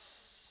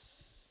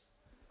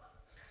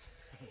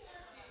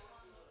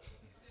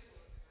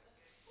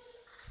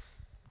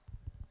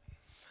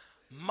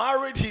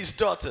 Married his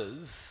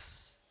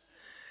daughters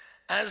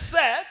and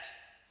said,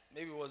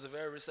 maybe it was a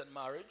very recent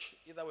marriage.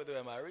 Either way they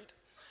were married.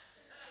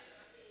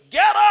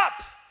 Get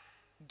up.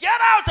 Get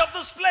out of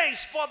this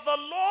place, for the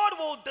Lord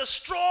will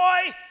destroy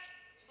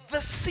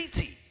the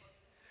city.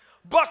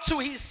 But to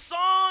his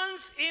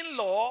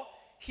sons-in-law,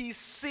 he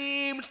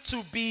seemed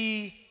to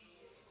be.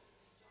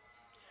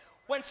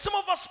 When some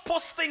of us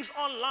post things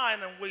online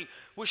and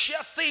we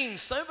share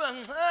things, some people,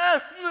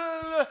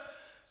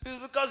 it's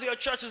because your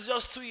church is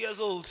just 2 years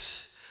old.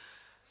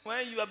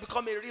 When you have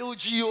become a real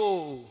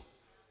GO.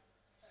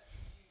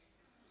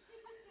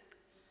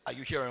 Are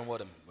you hearing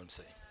what I'm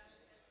saying?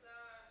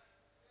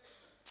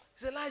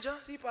 He said, Elijah,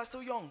 people are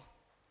still young.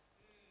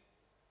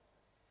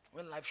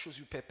 When life shows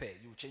you pepe,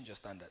 you will change your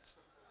standards.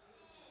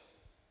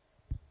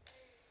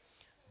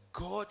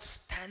 God's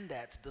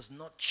standards does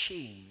not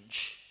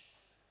change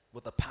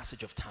with the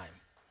passage of time.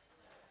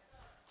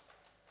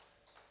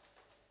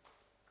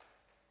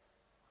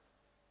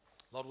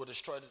 Lord will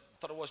destroy it.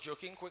 Thought I was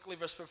joking. Quickly,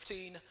 verse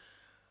 15.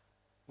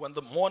 When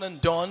the morning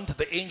dawned,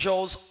 the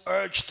angels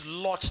urged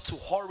Lot to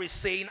hurry,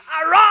 saying,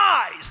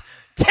 arise,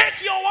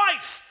 take your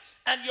wife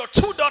and your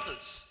 2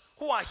 daughters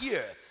who are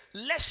here,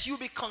 lest you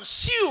be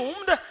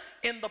consumed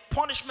in the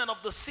punishment of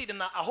the city.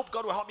 Now, I hope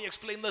God will help me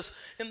explain this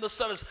in the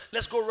service.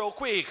 Let's go real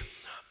quick.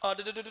 And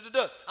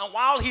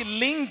while he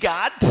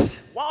lingered,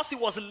 whilst he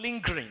was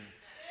lingering,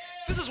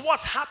 this is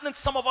what's happening to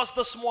some of us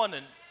this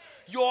morning.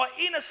 You're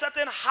in a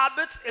certain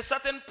habit, a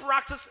certain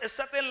practice, a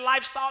certain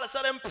lifestyle, a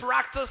certain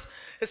practice,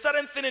 a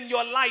certain thing in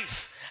your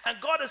life. And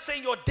God is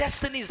saying your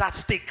destiny is at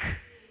stake.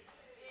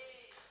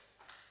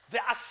 The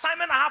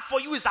assignment I have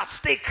for you is at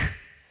stake.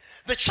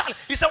 The child,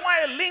 he said,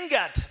 why I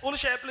lingered?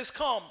 Olushaya, please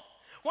come.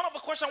 One of the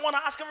questions I want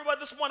to ask everybody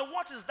this morning,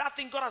 what is that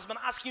thing God has been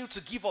asking you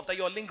to give up that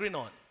you're lingering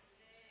on?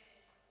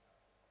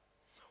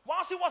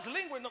 Whilst he was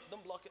lingering, no,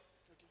 don't block it.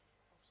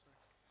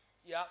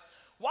 Yeah.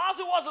 Whilst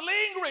he was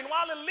lingering,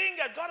 while he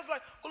lingered, God is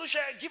like,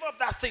 Olushaya, give up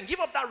that thing. Give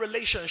up that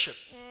relationship.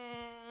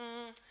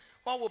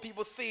 What will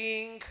people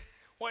think?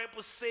 What will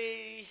people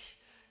say?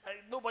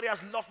 Nobody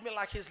has loved me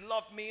like he's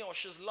loved me or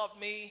she's loved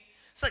me.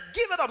 So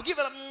give it up, give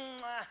it up.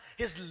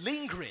 He's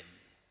lingering.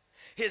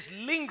 He's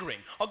lingering.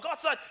 Or God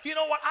said, you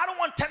know what? I don't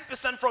want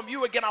 10% from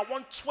you again. I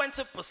want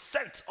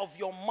 20% of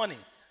your money.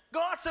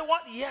 God said,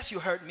 what? Yes, you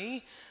heard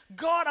me.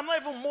 God, I'm not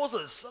even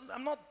Moses.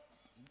 I'm not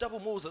double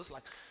Moses.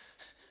 Like,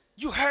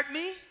 you heard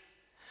me?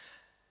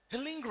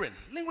 Lingering.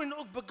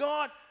 Oh, but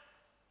God,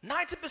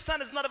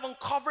 90% is not even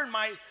covering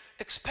my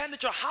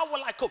expenditure. How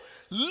will I cope?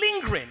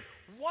 Lingering.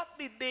 What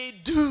did they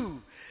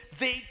do?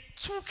 They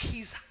took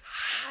his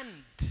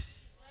hand,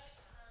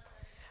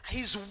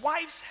 his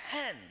wife's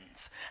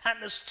hands, and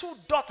his 2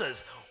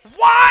 daughters.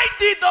 Why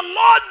did the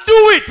Lord do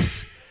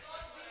it?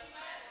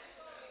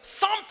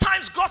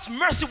 Sometimes God's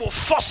mercy will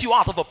force you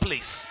out of a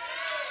place.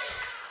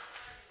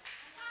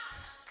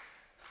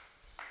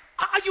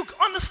 Are you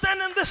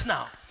understanding this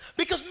now?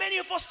 Because many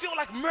of us feel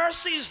like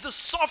mercy is the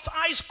soft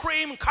ice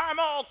cream,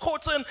 caramel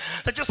coating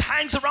that just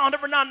hangs around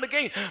every now and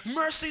again.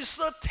 Mercy is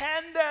so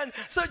tender and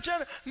so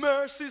gentle.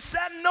 Mercy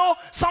said no.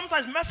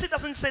 Sometimes mercy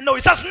doesn't say no.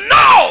 It says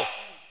no.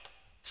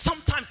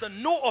 Sometimes the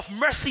no of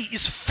mercy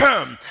is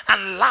firm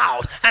and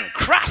loud and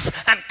crass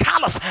and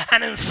callous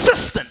and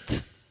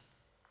insistent.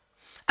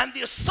 And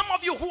there's some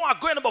of you who are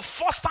going to be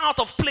forced out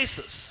of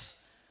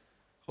places.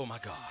 Oh my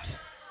God.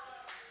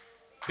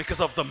 Because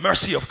of the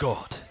mercy of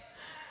God.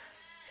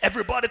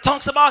 Everybody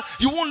talks about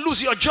you won't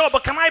lose your job,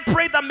 but can I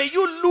pray that may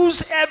you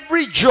lose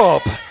every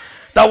job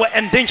that will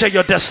endanger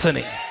your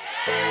destiny?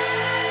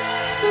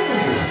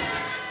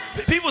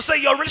 People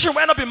say your relationship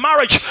will end up in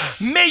marriage.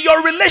 May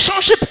your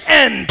relationship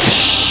end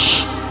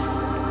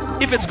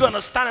if it's going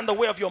to stand in the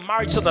way of your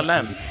marriage to the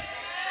Lamb.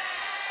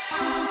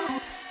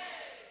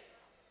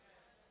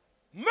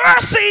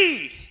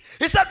 Mercy.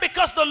 He said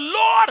because the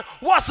Lord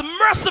was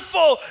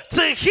merciful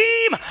to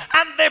him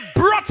and they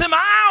brought him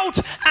out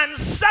and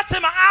set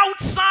him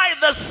outside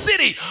the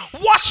city.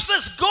 Watch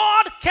this.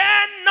 God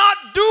cannot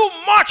do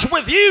much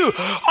with you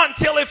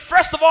until he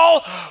first of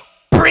all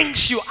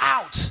brings you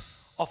out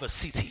of a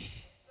city.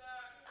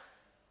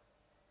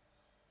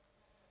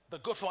 The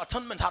goat for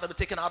atonement had to be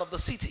taken out of the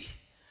city.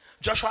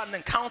 Joshua had an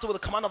encounter with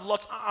the commander of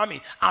Lord's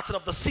army outside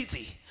of the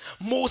city.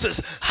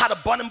 Moses had a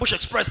burning bush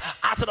express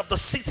outside of the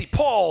city.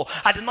 Paul,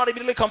 I did not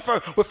immediately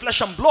confer with flesh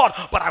and blood,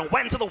 but I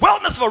went to the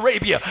wilderness of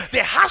Arabia.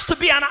 There has to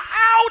be an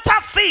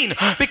outer thing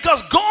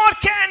because God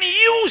can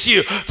use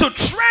you to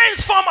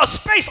transform a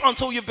space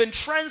until you've been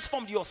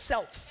transformed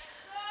yourself.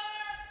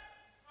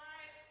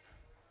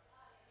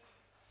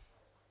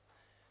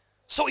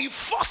 So he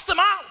forced them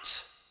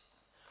out.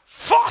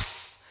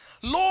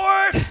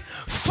 Lord,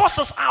 force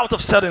us out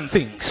of certain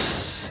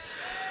things.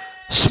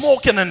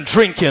 Smoking and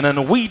drinking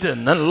and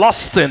weeding and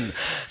lusting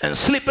and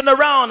sleeping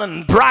around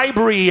and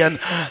bribery and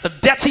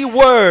dirty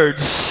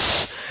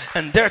words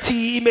and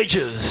dirty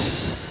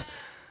images.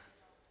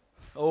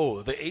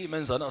 Oh, the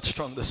amens are not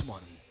strong this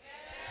morning.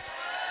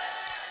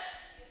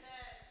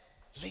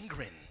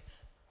 Lingering.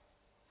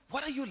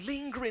 What are you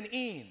lingering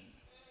in?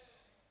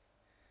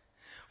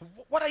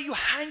 What are you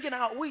hanging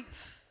out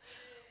with?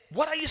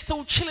 What are you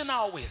still chilling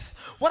out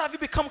with? What have you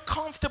become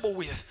comfortable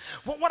with?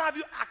 What have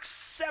you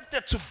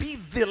accepted to be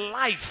the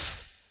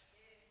life?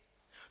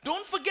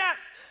 Don't forget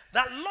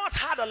that Lot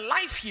had a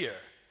life here.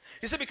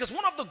 He said because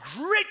one of the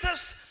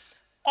greatest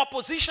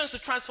oppositions to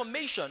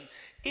transformation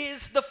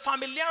is the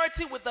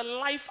familiarity with the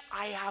life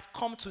I have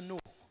come to know.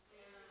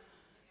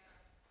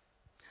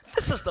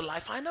 This is the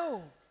life I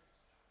know.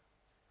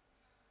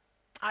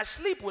 I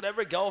sleep with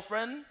every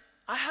girlfriend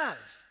I have.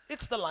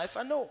 It's the life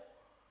I know.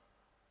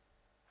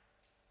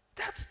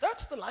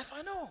 That's the life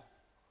I know.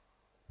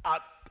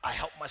 I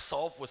help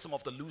myself with some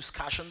of the loose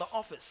cash in the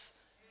office.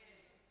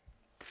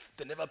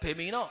 They never pay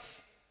me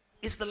enough.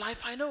 It's the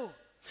life I know.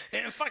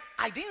 In fact,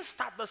 I didn't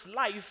start this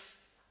life.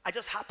 I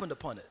just happened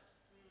upon it.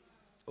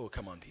 Oh,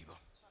 come on, people.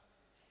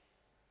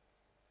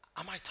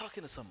 Am I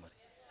talking to somebody?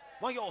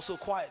 Why are you all so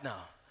quiet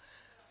now?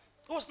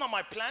 It was not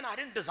my plan. I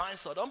didn't design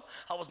Sodom.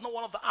 I was not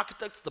one of the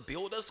architects, the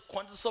builders,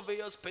 quantity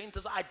surveyors,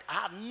 painters. I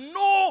had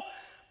no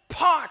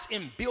part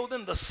in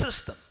building the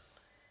system.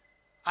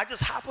 I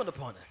just happened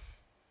upon it.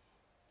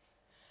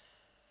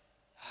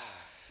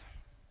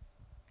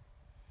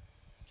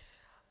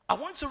 I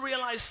want to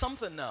realize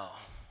something now.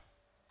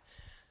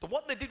 That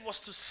what they did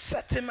was to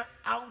set him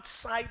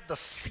outside the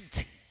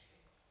city.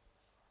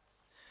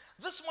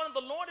 This one, the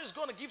Lord is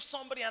going to give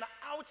somebody an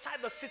outside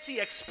the city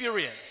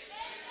experience.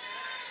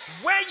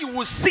 Where you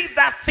will see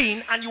that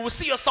thing and you will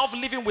see yourself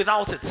living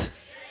without it.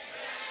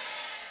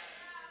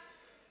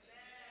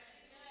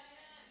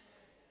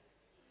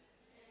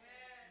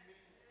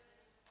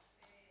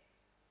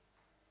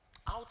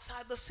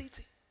 Outside the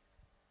city.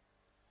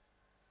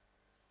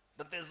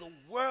 That there's a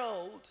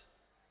world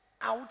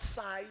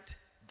outside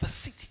the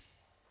city.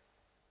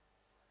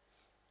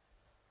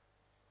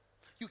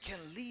 You can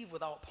live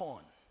without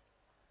porn.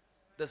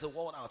 There's a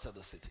world outside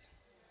the city.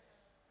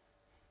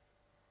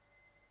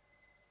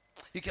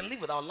 You can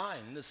live without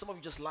lying. Some of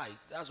you just lie.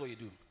 That's what you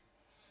do.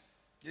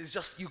 It's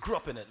just you grew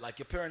up in it. Like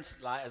your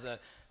parents lie,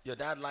 your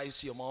dad lies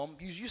to your mom.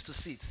 You used to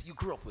see it. You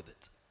grew up with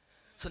it.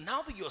 So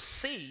now that you're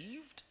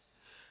saved,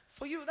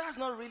 for you, that's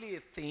not really a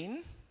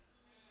thing.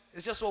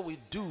 It's just what we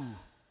do.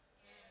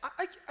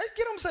 I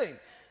get what I'm saying.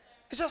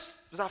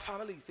 It's our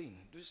family thing.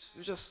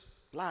 We just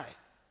lie.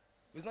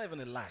 It's not even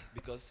a lie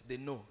because they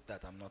know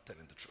that I'm not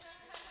telling the truth.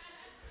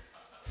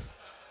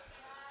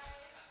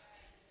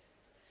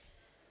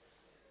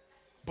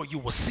 But you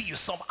will see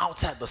yourself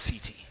outside the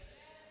city.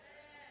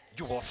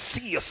 You will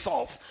see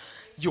yourself.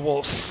 You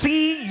will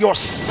see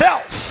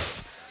yourself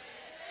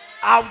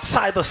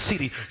outside the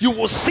city. You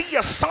will see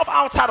yourself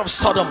outside of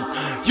Sodom.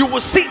 You will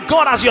see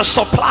God as your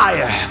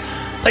supplier.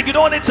 That you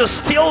don't need to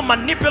steal,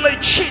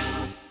 manipulate, cheat.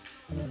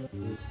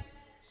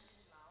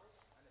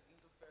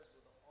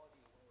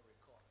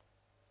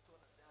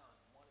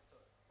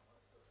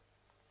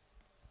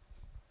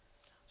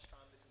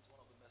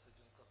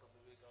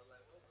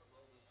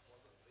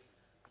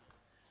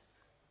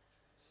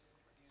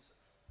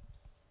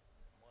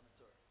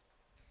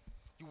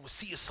 You will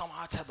see yourself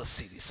outside the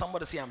city.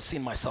 Somebody say, I'm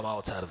seeing myself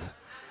outside of it.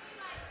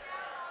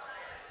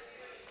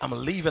 I'm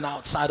leaving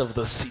outside of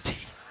the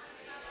city.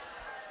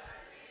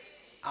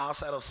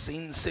 outside of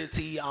Sin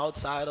City,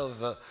 outside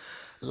of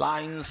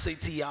Lion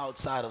City,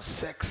 outside of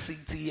Sex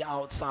City,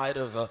 outside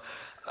of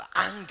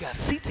Anger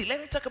City.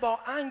 Let me talk about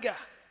anger.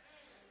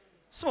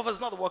 Some of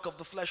us, not the work of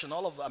the flesh and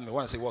all of that. I mean,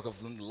 when I say work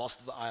of the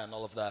lust of the eye and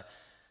all of that,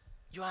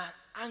 you are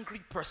an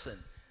angry person.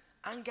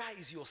 Anger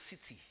is your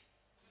city.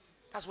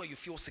 That's where you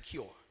feel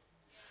secure.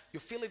 You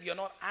feel if you're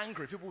not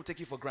angry, people will take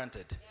you for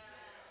granted.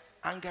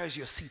 Anger is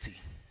your city.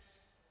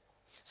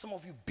 Some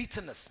of you,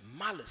 bitterness,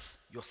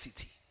 malice, your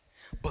city.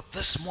 But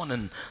this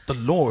morning, the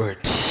Lord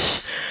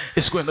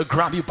is going to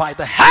grab you by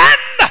the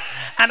hand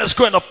and is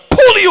going to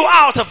pull you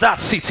out of that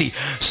city.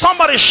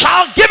 Somebody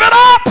shout, give it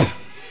up.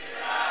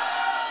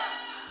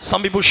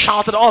 Some people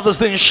shouted, others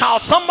didn't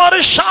shout.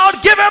 Somebody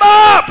shout, give it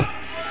up.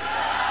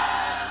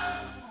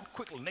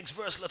 Quickly, next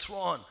verse, let's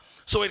run.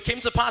 So it came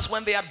to pass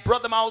when they had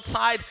brought them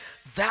outside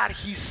that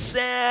he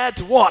said,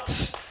 what?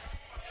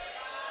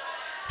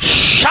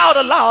 Shout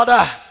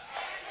louder.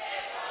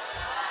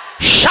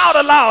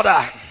 Shout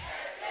louder.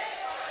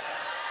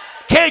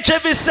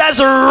 KJV says,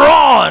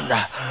 run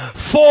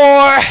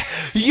for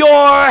your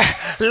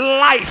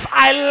life.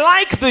 I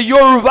like the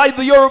Yoruba.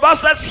 The Yoruba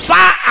says,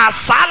 sa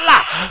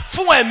asala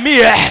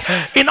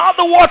fuemie. In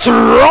other words,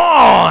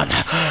 run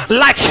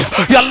like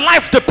your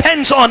life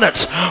depends on it.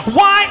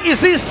 Why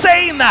is he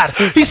saying that?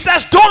 He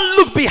says, don't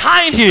look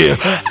behind you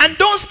and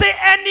don't stay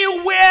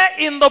anywhere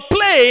in the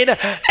plain.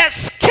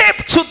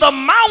 Escape to the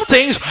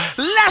mountains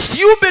lest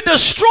you be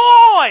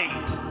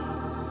destroyed.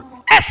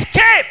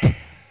 Escape.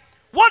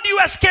 What do you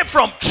escape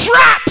from?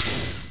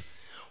 Traps.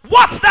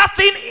 What's that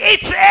thing?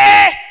 It's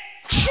a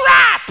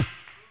trap.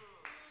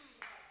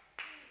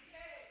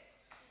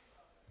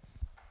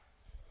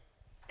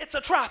 It's a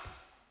trap.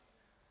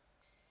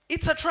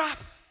 It's a trap.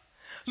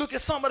 Look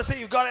at somebody, say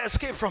you got to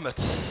escape from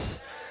it.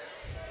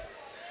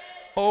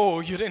 Oh,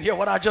 you didn't hear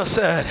what I just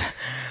said.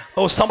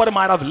 Oh, somebody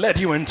might have led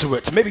you into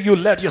it. Maybe you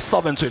led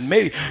yourself into it.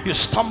 Maybe you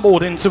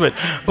stumbled into it.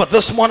 But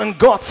this morning,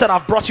 God said,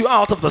 I've brought you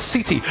out of the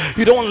city.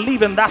 You don't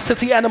live in that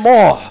city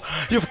anymore.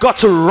 You've got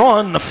to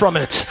run from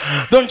it.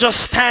 Don't just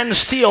stand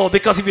still,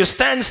 because if you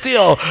stand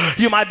still,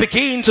 you might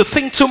begin to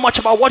think too much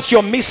about what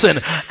you're missing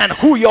and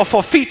who you're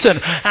forfeiting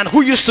and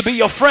who used to be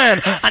your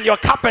friend and your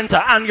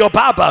carpenter and your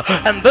barber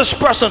and this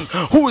person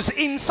who is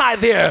inside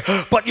there.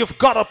 But you've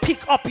got to pick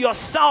up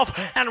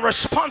yourself and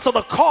respond to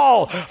the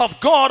call of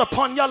God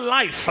upon your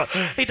life.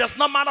 It does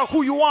not matter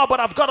who you are, but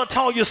I've got to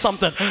tell you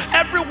something.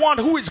 Everyone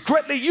who is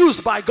greatly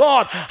used by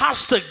God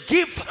has to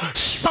give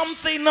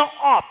something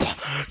up.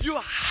 You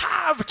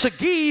have to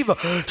give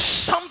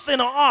something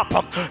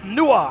up.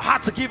 Noah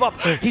had to give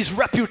up his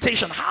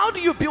reputation. How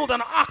do you build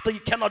an ark that you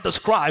cannot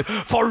describe?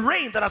 For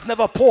rain that has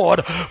never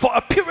poured, for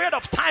a period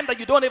of time that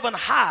you don't even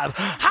have.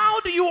 How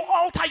do you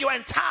alter your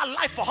entire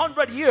life for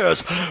 100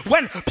 years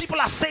when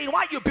people are saying,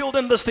 why are you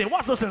building this thing?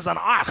 What's this thing? Is an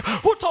ark?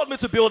 Who told me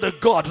to build a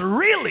God?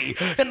 Really?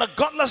 In the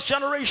godless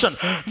generation,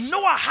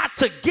 Noah had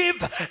to give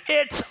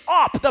it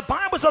up. The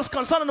Bible says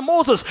concerning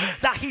Moses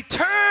that he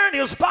turned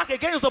his back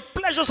against the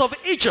pleasures of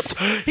Egypt.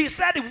 He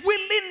said,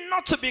 willing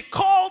not to be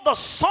called the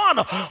son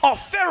of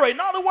Pharaoh. In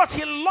other words,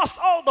 he lost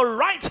all the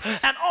rights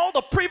and all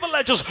the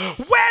privileges.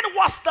 When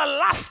was the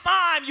last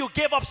time you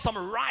gave up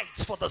some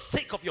rights for the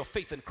sake of your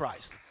faith in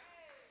Christ?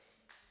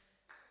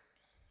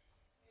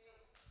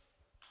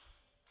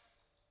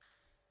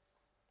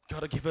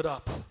 Gotta give it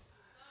up.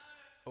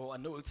 Oh, I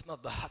know it's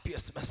not the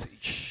happiest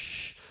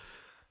message,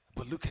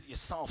 but look at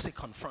yourself. Say,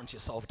 confront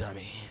yourself,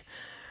 dummy.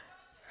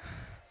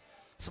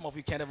 Some of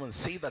you can't even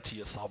say that to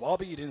yourself.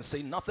 Bobby, you didn't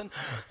say nothing.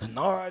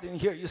 No, I didn't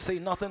hear you say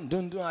nothing.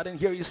 I didn't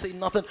hear you say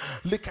nothing.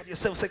 Look at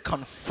yourself. Say,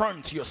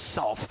 confront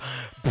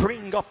yourself.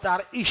 Bring up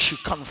that issue.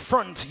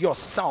 Confront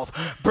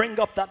yourself.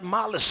 Bring up that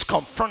malice.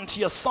 Confront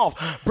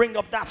yourself. Bring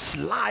up that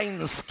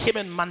lying,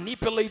 scheming,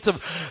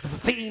 manipulative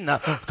thing.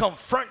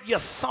 Confront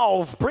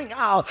yourself. Bring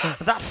out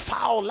that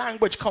foul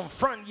language.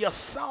 Confront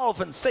yourself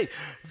and say,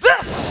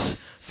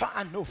 this, for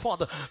I know,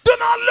 Father, do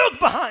not look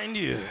behind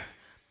you.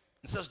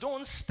 It says,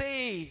 don't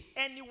stay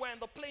anywhere in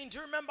the plain. Do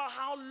you remember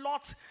how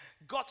Lot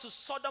got to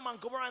Sodom and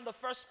Gomorrah in the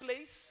first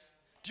place?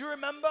 Do you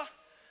remember?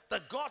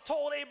 That God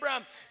told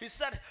Abraham, he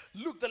said,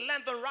 look, the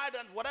length and right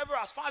and whatever,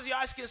 as far as your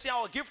eyes can see, I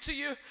will give to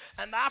you.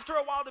 And after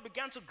a while, they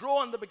began to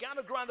grow and they began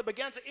to grow and they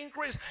began to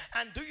increase.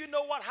 And do you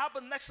know what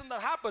happened? Next thing that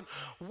happened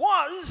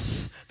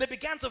was they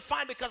began to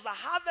find, because the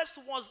harvest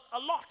was a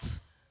lot.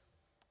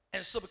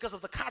 And so because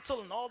of the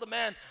cattle and all the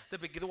men,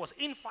 there was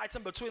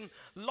infighting between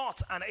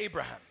Lot and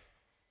Abraham.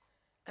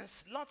 And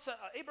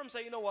Abraham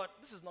said, you know what,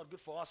 this is not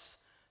good for us.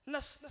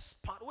 Let's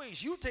part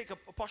ways. You take a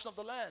portion of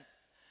the land.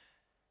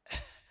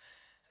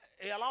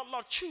 He allowed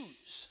Lot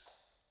choose.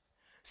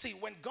 See,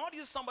 when God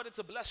uses somebody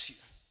to bless you,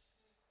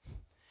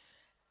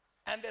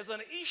 and there's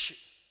an issue,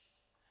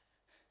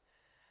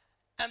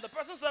 and the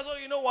person says, oh,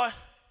 you know what,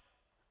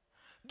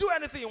 do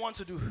anything you want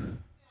to do.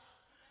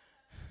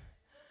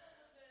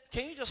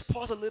 Can you just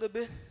pause a little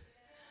bit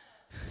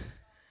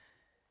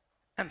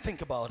and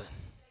think about it?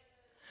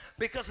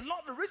 Because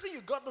Lot, the reason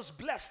you got this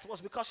blessed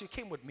was because you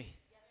came with me.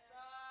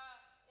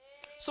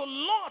 So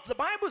Lot, the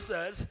Bible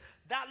says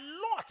that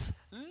Lot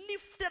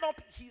lifted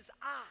up his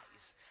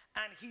eyes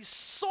and he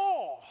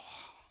saw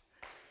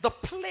the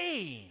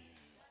plain,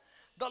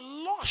 the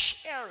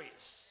lush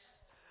areas,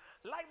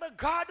 like the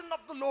garden of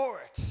the Lord,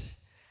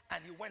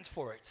 and he went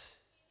for it.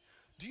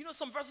 Do you know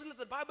some verses that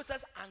the Bible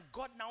says, and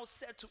God now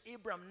said to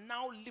Abraham,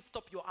 now lift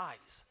up your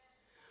eyes.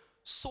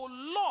 So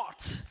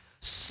Lot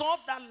saw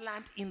that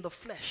land in the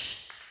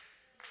flesh,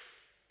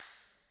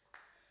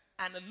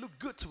 and it looked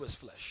good to his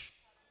flesh.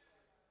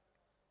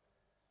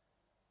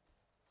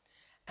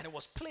 And it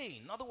was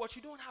plain. In other words,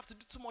 you don't have to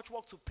do too much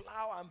work to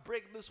plow and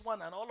break this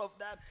one and all of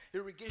that.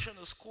 Irrigation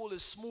is cool,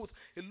 is smooth.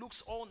 It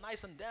looks all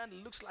nice and dan.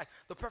 It looks like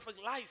the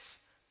perfect life.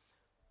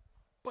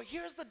 But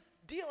here's the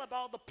deal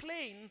about the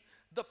plain.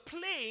 The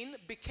plain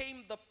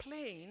became the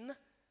plain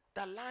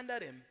that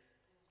landed him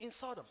in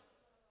Sodom.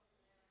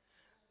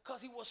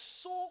 Because he was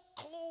so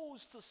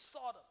close to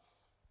Sodom.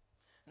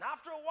 And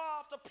after a while,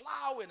 after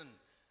plowing and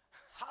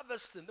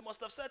harvesting, they must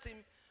have said to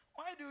him,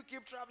 why do you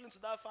keep traveling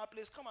to that far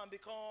place? Come and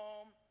become...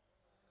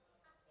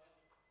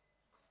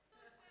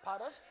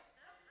 Pardon?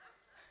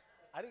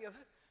 I didn't get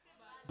that.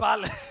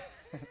 Bale.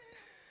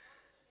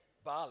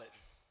 Bale.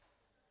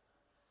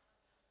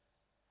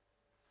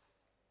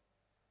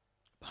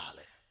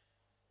 Bale.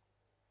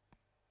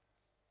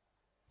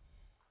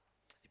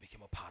 He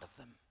became a part of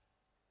them.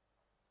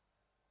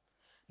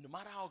 No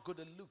matter how good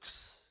it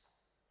looks,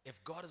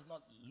 if God is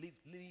not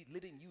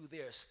leading you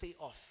there, stay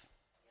off.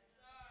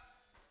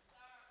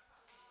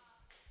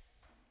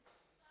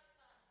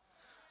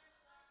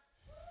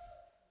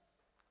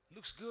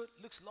 Looks good,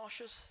 looks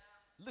luscious,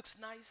 looks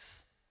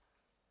nice.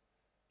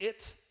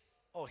 It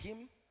or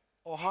him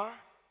or her.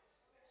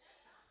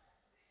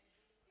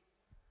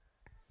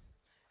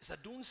 He said,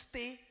 don't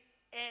stay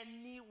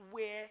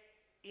anywhere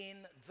in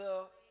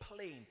the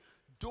plain.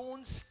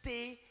 Don't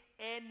stay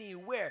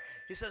anywhere.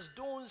 He says,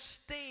 don't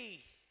stay.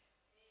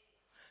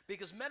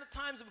 Because many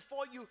times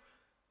before you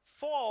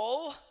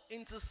fall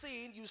into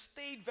sin, you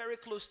stayed very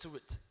close to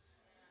it.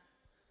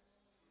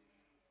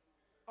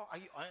 Oh,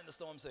 I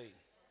understand what I'm saying.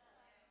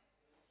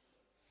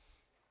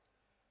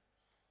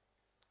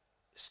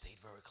 Stayed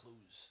very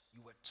close.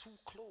 You were too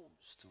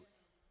close to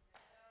it.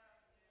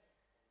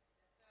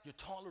 You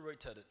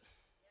tolerated it.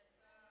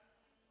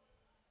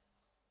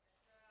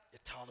 You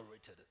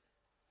tolerated it.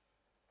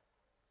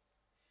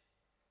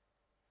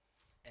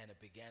 And it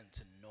began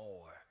to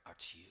gnaw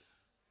at you.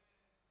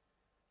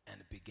 And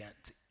it began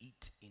to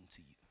eat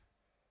into you.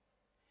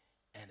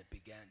 And it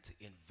began to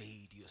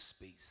invade your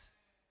space.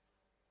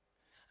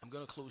 I'm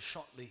going to close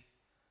shortly.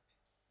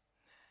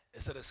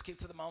 It said, escape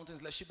to the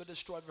mountains, lest you be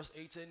destroyed. Verse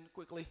 18,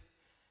 quickly.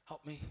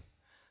 Help me.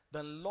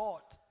 Then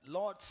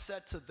Lord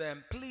said to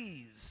them,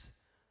 please,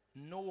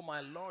 no,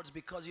 my lords,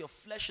 because your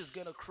flesh is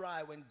going to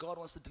cry when God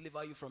wants to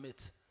deliver you from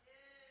it.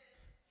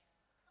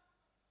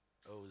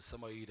 Oh,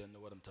 some of you don't know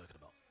what I'm talking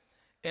about.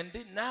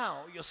 Indeed,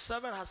 now your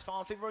servant has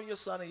found favor in your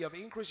sight, and you have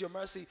increased your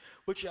mercy,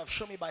 which you have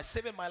shown me by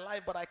saving my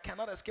life, but I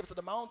cannot escape to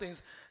the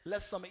mountains,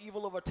 lest some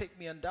evil overtake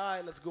me and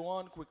die. Let's go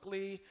on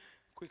quickly.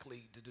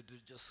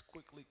 Just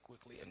quickly.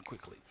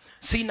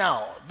 See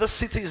now, this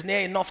city is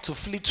near enough to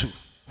flee to.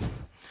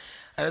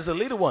 And it's a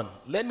little one.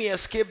 Let me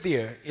escape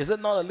there. Is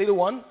it not a little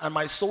one? And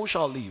my soul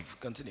shall live.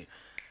 Continue.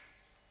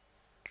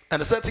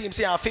 And I said to him,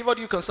 see, I have favored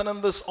you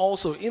concerning this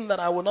also, in that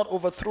I will not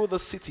overthrow the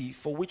city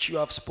for which you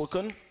have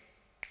spoken.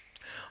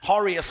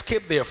 Hurry,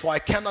 escape there, for I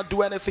cannot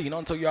do anything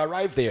until you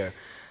arrive there.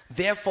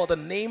 Therefore, the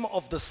name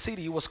of the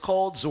city was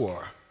called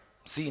Zoar.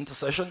 See,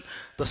 intercession.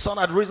 The sun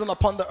had risen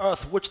upon the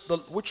earth,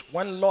 which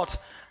when Lot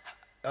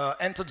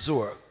entered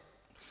Zoar.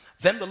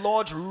 Then the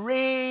Lord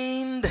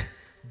rained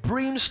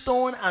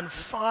brimstone and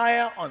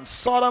fire on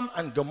Sodom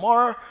and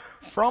Gomorrah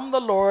from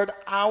the Lord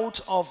out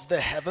of the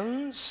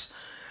heavens.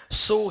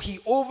 So he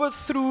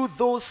overthrew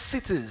those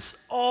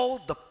cities, all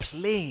the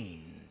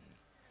plain,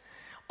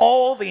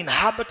 all the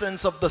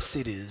inhabitants of the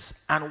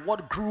cities, and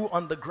what grew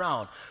on the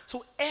ground.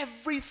 So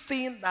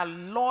everything that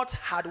Lot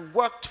had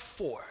worked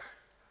for,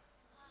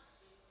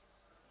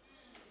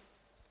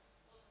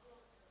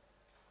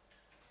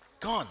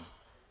 gone.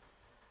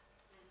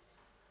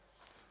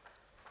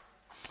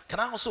 Can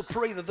I also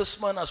pray that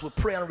this month, as we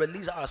pray and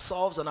release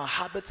ourselves and our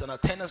habits and our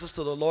tendencies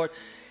to the Lord,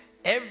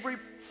 every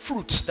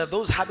fruit that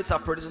those habits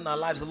have produced in our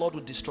lives, the Lord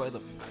will destroy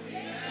them.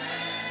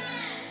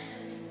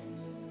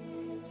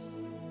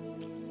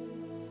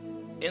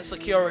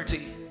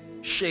 Insecurity,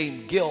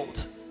 shame,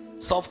 guilt,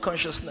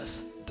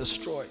 self-consciousness,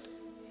 destroyed.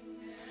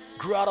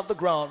 Grew out of the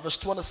ground. Verse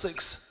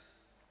 26.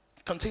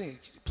 Continue.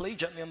 Play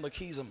gently on the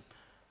keys. And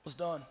was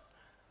done.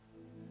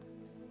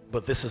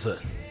 But this is it.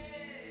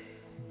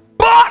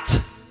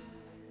 But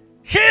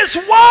his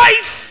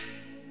wife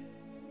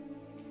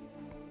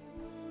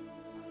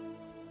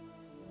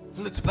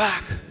looked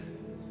back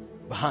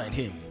behind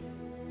him,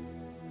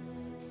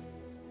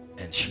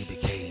 and she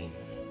became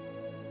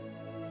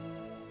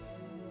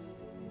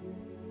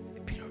a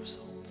pillar of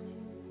salt.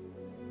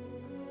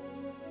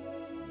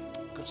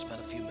 I'm going to spend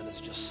a few minutes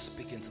just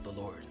speaking to the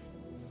Lord.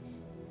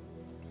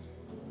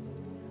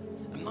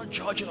 I'm not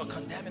judging or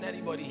condemning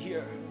anybody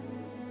here.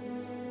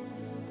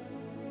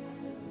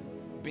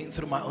 been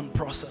through my own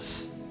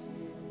process.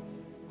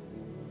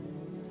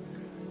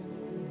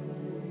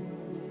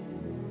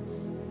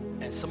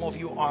 And some of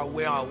you are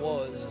where I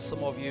was, and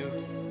some of you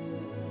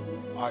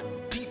are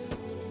deep.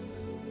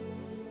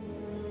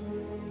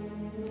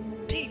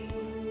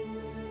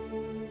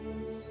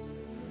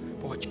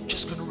 But we're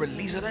just going to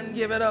release it and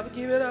give it up,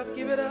 give it up,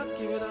 give it up,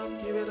 give it up,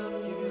 give it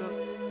up, give it up.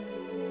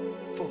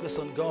 Focus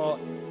on God.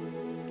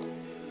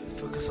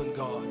 Focus on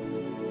God.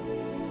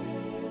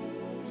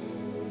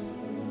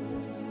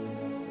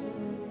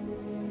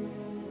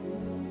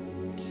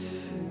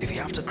 If you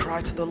have to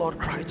cry to the Lord,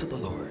 cry to the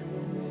Lord.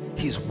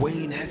 He's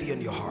weighing heavy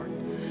on your heart.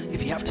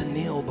 If you have to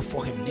kneel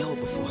before Him, kneel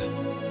before Him.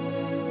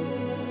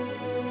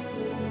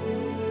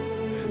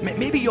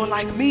 Maybe you're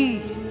like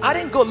me. I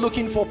didn't go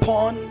looking for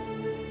porn.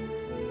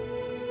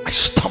 I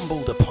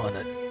stumbled upon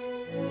it.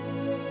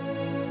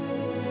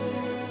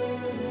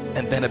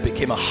 And then it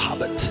became a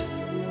habit.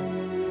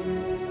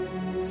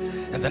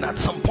 And then at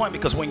some point,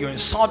 because when you're in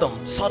Sodom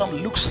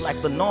looks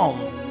like the norm,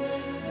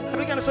 I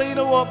began to say, you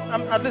know what,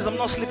 at least I'm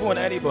not sleeping with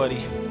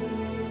anybody.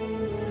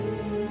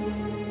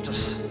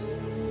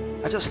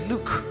 I just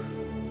look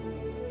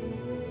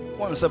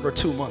once every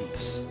 2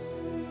 months,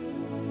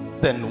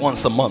 then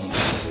once a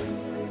month.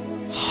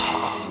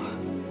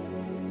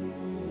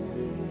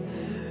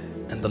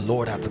 And the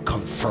Lord had to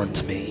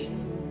confront me.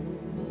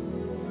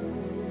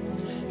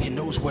 He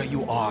knows where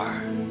you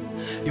are.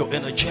 You're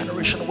in a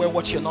generation where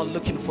what you're not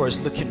looking for is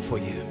looking for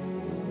you.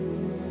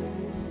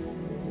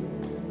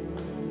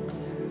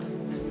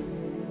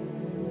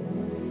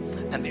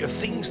 And there are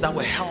things that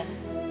will help.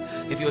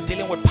 If you're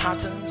dealing with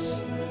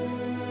patterns,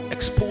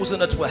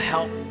 exposing it will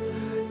help.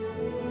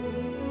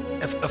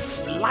 A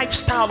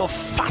lifestyle of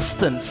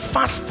fasting,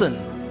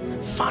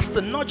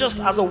 not just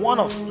as a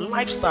one-off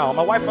lifestyle.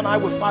 My wife and I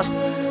will fast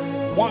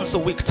once a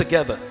week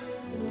together,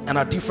 and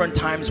at different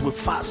times we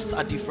fast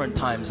at different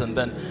times. And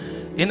then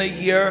in a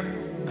year,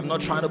 I'm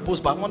not trying to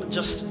boast, but I want to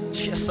just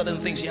share certain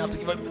things you have to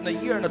give up. In a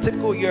year, in a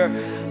typical year,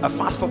 I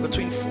fast for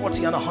between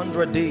 40 and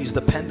 100 days,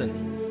 depending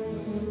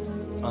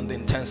on the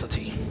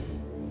intensity.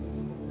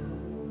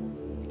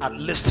 At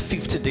least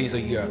 50 days a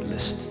year, at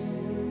least.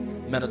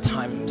 Many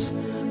times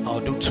I'll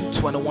do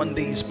 21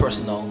 days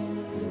personal,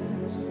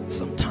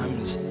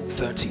 sometimes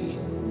 30,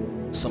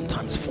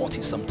 sometimes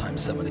 40,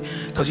 sometimes 70,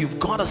 because you've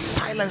got to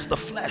silence the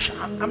flesh.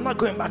 I'm not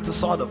going back to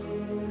Sodom.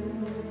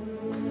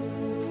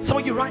 Some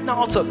of you right now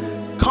ought to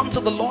come to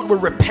the Lord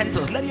with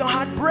repentance. Let your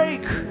heart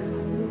break.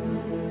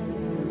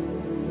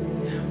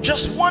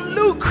 Just one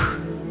look,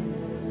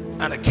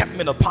 and it kept me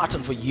in a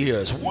pattern for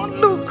years.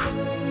 One look.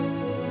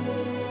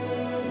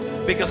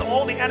 Because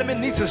all the enemy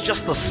needs is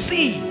just the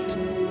seed.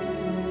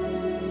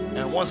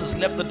 And once it's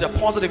left the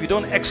deposit, if you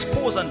don't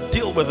expose and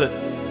deal with it,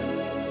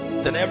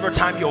 then every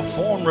time you're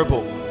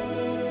vulnerable,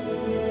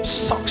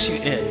 sucks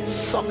you in,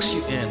 sucks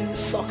you in,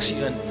 sucks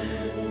you in.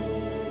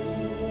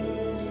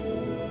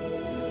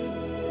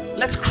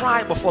 Let's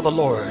cry before the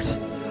Lord.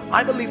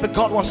 I believe that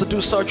God wants to do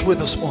surgery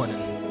this morning.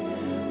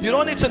 You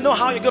don't need to know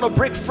how you're going to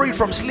break free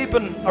from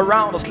sleeping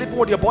around or sleeping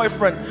with your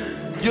boyfriend.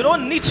 You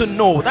don't need to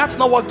know. That's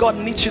not what God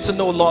needs you to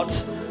know, Lord.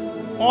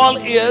 All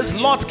is,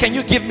 Lord, can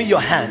you give me your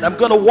hand? I'm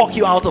going to walk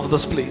you out of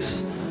this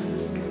place.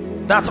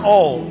 That's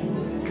all.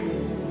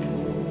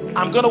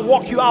 I'm going to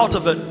walk you out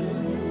of it.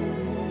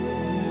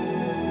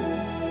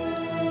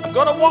 I'm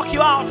going to walk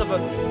you out of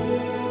it.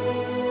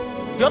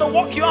 I'm going to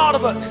walk you out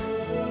of it.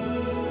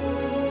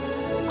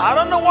 I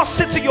don't know what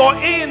city you're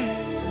in,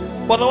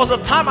 but there was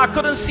a time I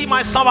couldn't see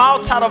myself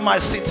outside of my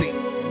city.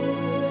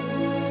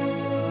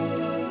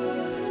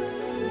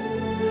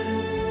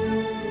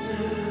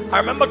 I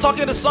remember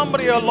talking to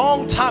somebody a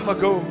long time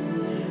ago,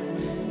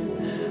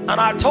 and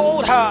I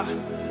told her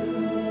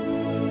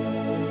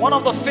one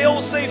of the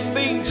fail-safe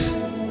things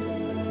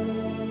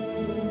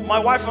my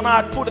wife and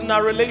I had put in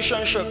our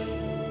relationship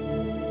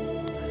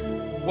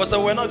was that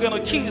we're not going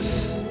to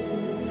kiss.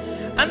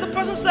 And the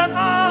person said,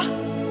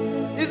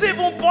 is it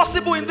even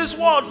possible in this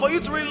world for you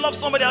to really love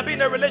somebody and be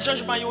in a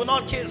relationship and you will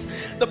not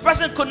kiss? The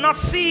person could not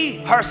see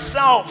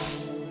herself.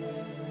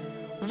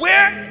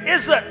 Where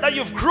is it that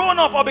you've grown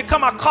up or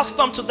become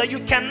accustomed to that you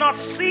cannot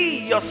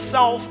see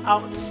yourself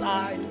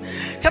outside?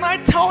 Can I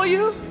tell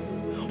you,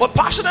 with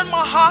passion in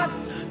my heart,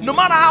 no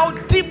matter how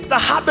deep the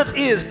habit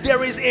is,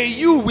 there is a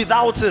you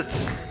without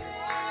it.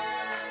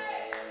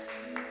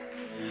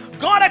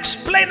 God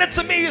explained it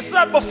to me. He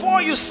said,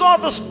 before you saw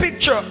this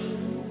picture,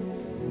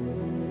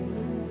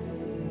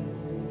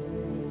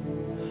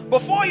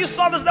 before you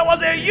saw this, there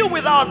was a you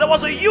without. There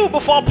was a you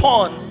before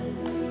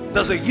porn.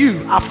 There's a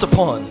you after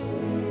porn.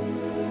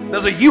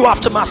 There's a you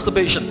after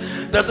masturbation.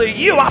 There's a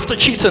you after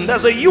cheating.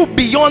 There's a you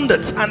beyond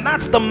it. And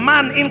that's the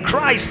man in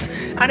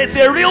Christ. And it's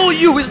a real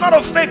you. It's not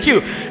a fake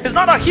you. It's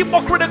not a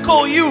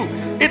hypocritical you.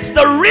 It's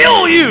the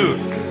real you.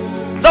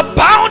 The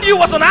bound you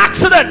was an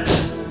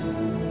accident.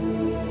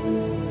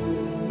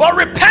 But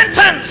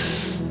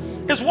repentance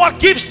is what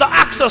gives the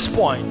access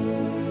point.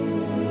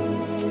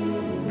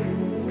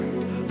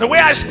 The way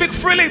I speak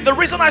freely, the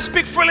reason I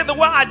speak freely the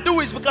way I do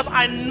is because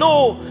I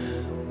know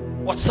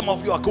what some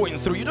of you are going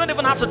through. You don't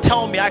even have to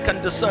tell me, I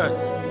can discern.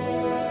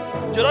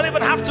 You don't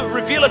even have to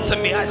reveal it to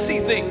me, I see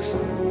things.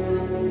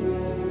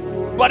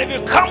 But if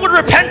you come with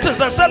repentance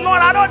and say,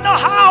 Lord, I don't know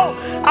how,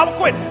 I'll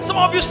quit. Some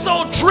of you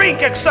still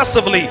drink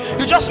excessively.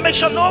 You just make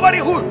sure nobody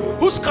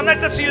who's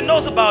connected to you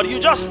knows about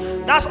it.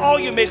 That's all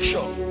you make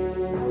sure.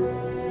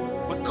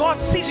 But God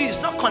sees you.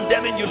 He's not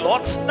condemning you,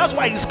 Lord. That's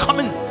why he's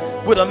coming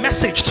with a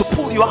message to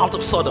pull you out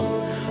of Sodom.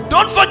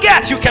 Don't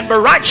forget, you can be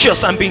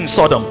righteous and be in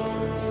Sodom.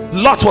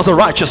 Lot was a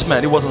righteous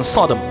man. He was in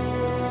Sodom.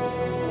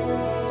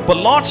 But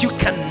Lot, you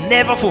can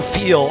never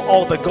fulfill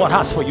all that God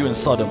has for you in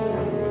Sodom.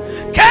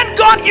 Can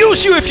God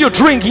use you if you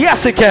drink?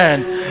 Yes, he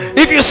can.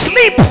 If you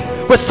sleep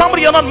with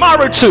somebody you're not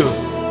married to,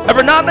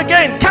 every now and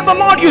again, can the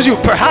Lord use you?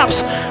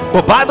 Perhaps.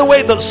 But by the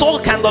way, so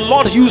can the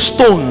Lord use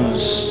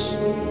stones.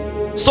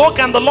 So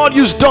can the Lord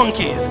use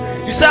donkeys.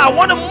 He said, I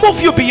want to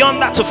move you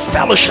beyond that to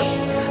fellowship.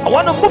 I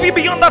want to move you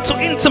beyond that to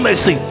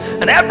intimacy.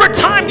 And every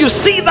time you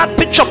see that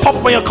picture pop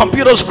up on your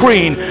computer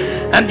screen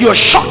and you're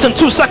shocked in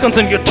 2 seconds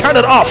and you turn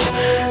it off,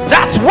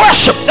 that's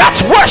worship.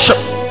 That's worship.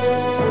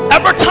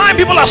 Every time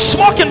people are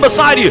smoking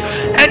beside you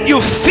and you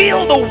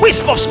feel the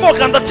wisp of smoke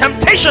and the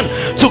temptation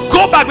to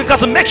go back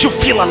because it makes you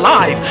feel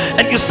alive,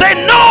 and you say,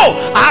 no,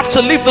 I have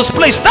to leave this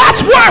place,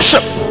 that's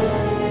worship.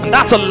 And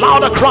that's a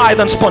louder cry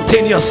than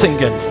spontaneous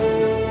singing.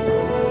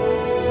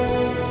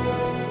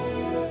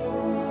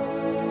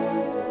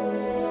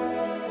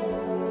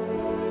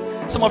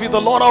 Some of you,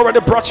 the Lord already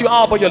brought you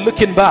out, but you're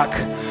looking back.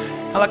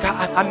 Like,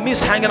 I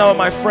miss hanging out with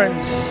my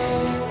friends.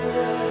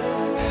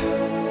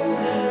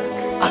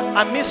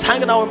 I miss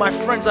hanging out with my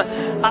friends.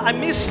 I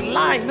miss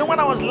lying. You know, when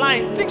I was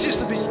lying, things used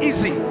to be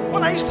easy.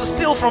 When I used to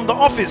steal from the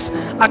office,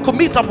 I could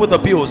meet up with the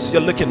bills.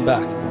 You're looking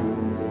back.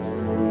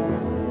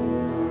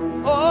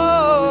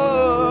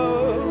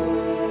 Oh,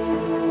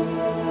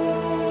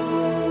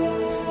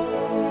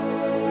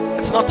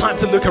 it's not time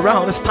to look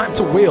around. It's time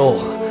to wail.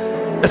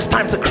 It's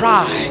time to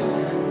cry.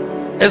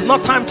 It's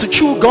not time to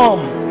chew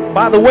gum.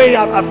 By the way,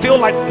 I feel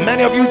like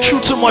many of you chew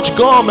too much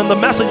gum in the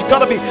message. You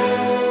gotta be.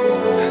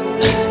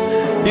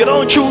 You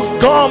don't chew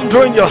gum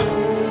during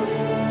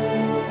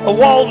a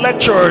wall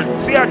lecture or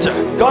theater.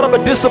 You gotta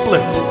be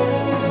disciplined.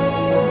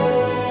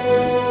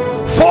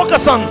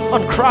 Focus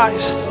on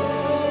Christ.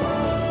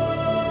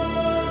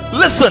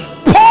 Listen,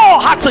 Paul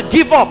had to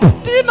give up.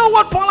 Do you know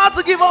what Paul had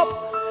to give up?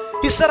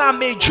 He said,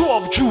 I'm a Jew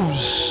of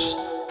Jews.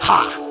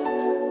 Ha!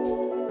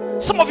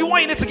 Some of you,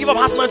 what you need to give up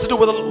has nothing to do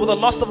with the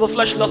lust of the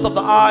flesh, lust of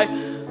the eye,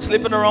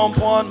 sleeping around,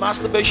 porn,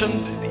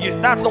 masturbation.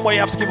 That's the way you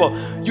have to give up.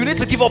 You need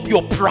to give up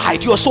your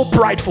pride. You are so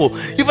prideful.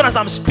 Even as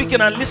I'm speaking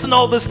and listening to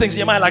all these things,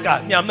 you might like,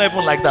 yeah, I'm not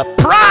even like that.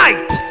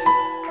 Pride.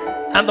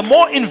 And the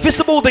more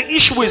invisible the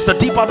issue is, the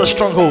deeper the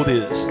stronghold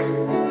is.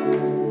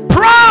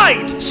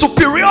 Pride,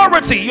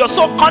 superiority. You're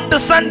so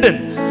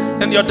condescending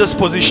in your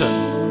disposition.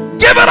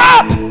 Give it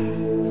up.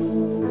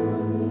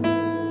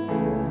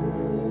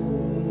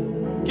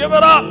 Give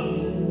it up.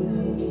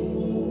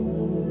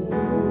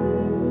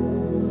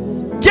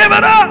 Give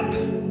it up.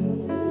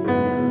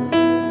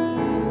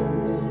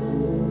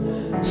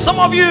 Some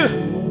of you,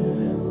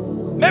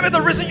 maybe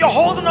the reason you're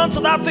holding on to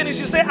that thing is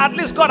you say, at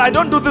least God, I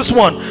don't do this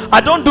one,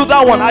 I don't do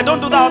that one, I don't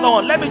do that other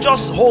one, let me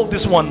just hold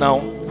this one now.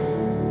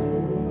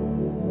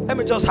 Let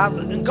me just have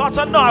it. And God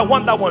said, no, I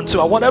want that one too.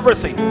 I want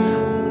everything.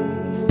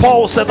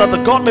 Paul said that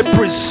the God may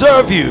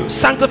preserve you,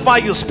 sanctify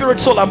your spirit,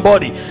 soul, and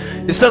body.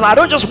 He says, I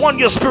don't just want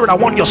your spirit, I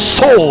want your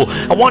soul.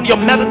 I want your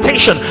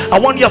meditation. I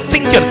want your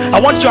thinking. I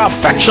want your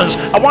affections.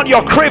 I want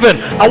your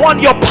craving. I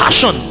want your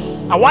passion.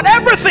 I want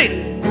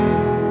everything.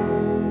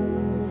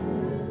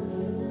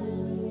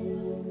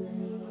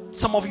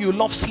 Some of you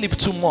love sleep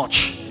too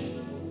much.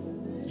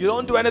 You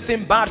don't do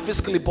anything bad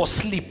physically, but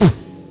sleep.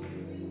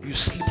 You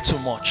sleep too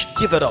much.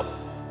 Give it up.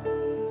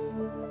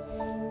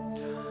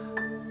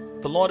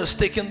 The Lord is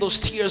taking those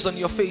tears on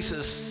your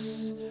faces.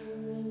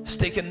 He's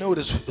taking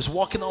notice. He's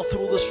walking all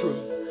through this room.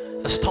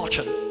 He's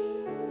touching.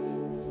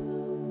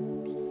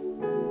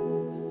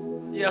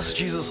 Yes,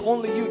 Jesus,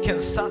 only you can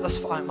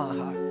satisfy my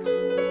heart.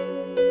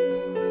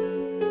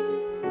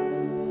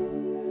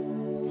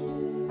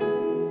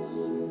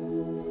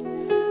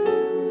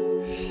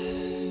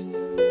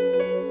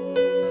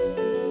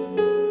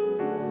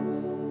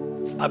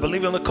 I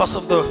believe in the course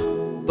of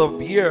the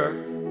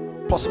year,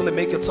 possibly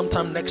make it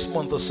sometime next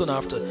month or soon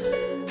after.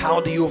 How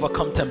do you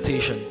overcome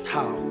temptation?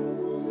 How?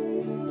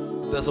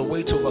 There's a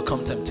way to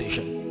overcome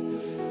temptation.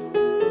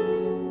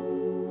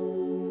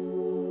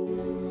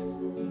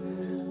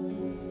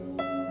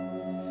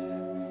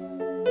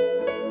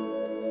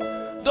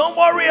 Don't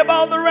worry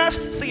about the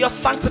rest. See, your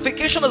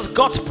sanctification is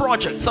God's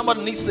project.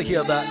 Somebody needs to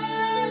hear that.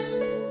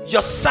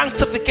 Your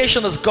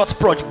sanctification is God's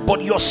project,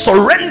 but your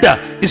surrender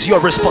is your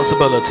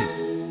responsibility.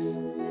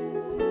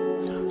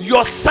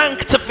 Your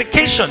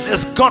sanctification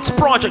is God's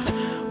project,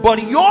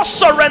 but your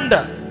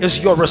surrender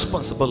is your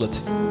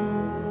responsibility.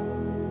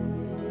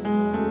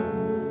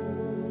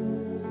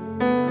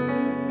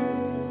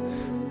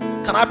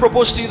 Can I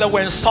propose to you that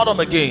we're in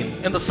Sodom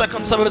again? In the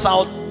second service,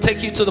 I'll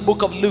take you to the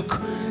book of Luke.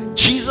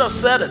 Jesus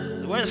said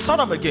it. We're in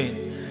Sodom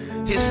again.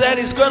 He said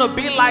it's going to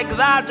be like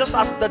that, just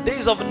as the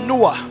days of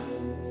Noah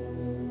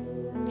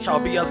shall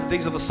be as the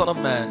days of the Son of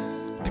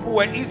Man. People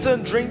were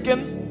eating,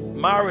 drinking,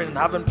 marrying, and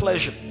having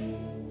pleasure.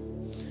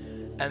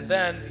 And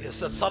then it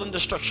said sudden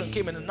destruction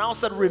came, and it now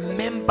said,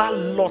 remember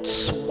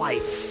Lot's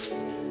wife.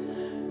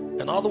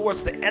 In other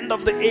words, the end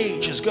of the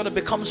age is going to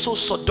become so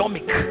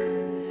sodomic.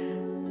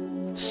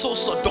 So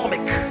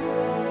sodomic.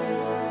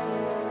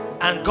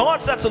 And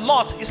God said to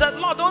Lot, he said,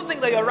 Lot, don't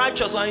think that you're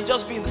righteous and you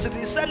just be in the city.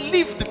 He said,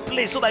 leave the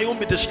place so that you won't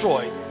be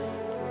destroyed.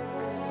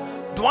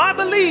 Do I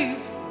believe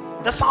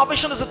that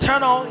salvation is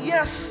eternal?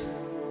 Yes.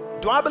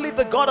 Do I believe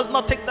that God does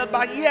not take that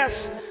back?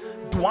 Yes.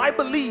 Do I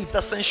believe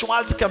that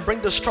sensuality can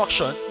bring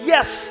destruction?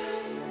 Yes.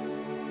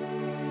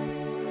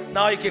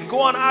 Now you can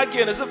go on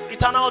arguing, is it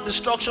eternal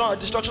destruction or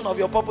destruction of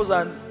your purpose?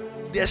 And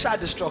there shall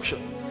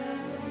destruction.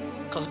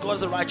 Because God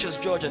is a righteous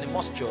judge and he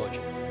must judge.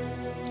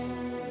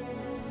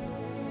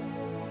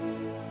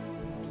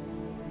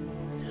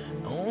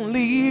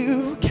 Only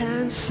you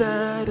can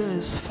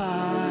satisfy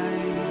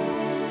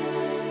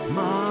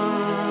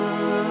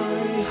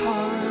my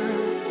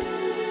heart.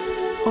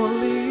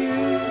 Only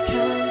you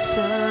can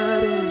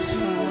satisfy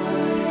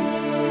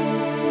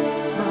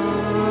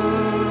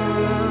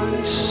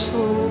my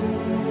soul.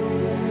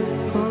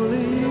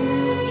 Only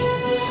you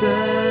can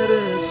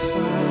satisfy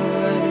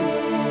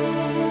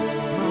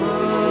my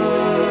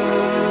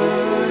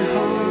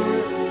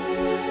heart.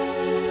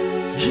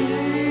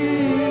 Jesus.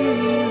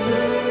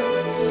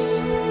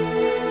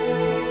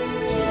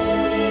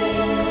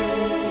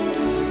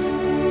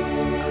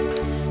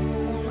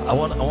 I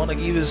want to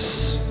give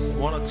us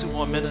 1 or 2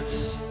 more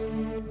minutes.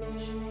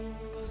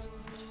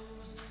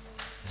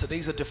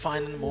 Today's a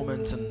defining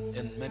moment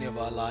in many of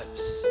our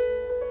lives.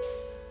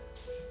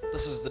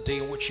 This is the day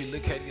in which you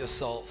look at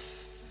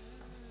yourself,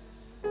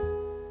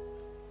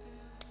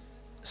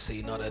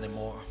 say not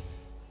anymore.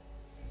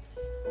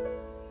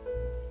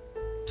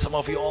 Some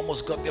of you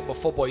almost got there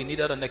before, but you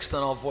needed an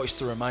external voice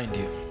to remind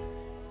you.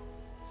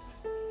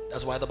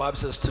 That's why the Bible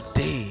says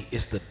today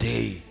is the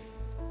day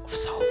of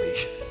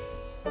salvation.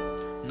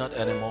 Not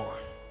anymore.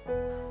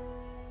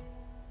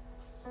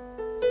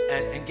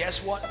 And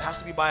guess what? It has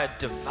to be by a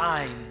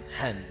divine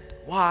hand.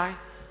 Why?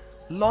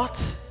 Lot,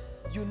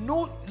 you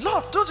know,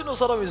 Lot, don't you know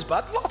Sodom is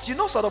bad? Lot, you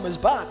know Sodom is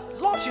bad.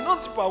 Lot, you know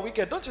these people are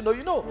wicked. Don't you know?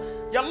 You know.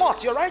 You're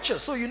Lot, you're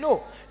righteous, so you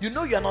know. You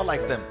know you're not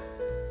like them.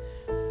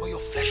 But your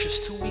flesh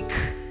is too weak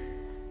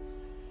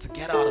to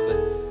get out of it.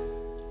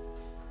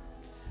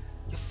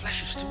 Your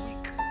flesh is too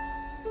weak.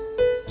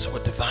 So a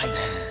divine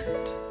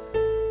hand.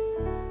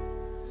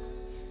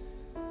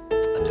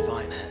 A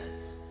divine hand.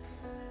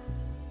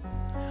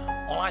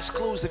 All eyes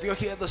closed. If you're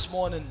here this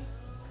morning,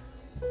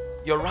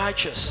 you're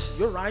righteous.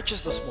 You're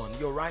righteous this morning.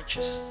 You're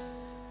righteous.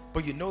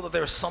 But you know that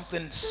there's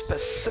something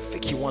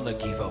specific you want to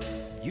give up.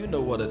 You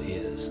know what it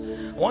is.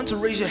 I want to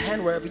raise your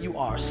hand wherever you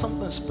are.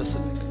 Something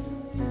specific.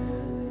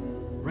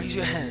 Raise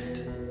your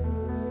hand.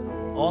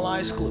 All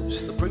eyes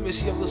closed. The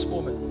privacy of this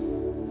moment.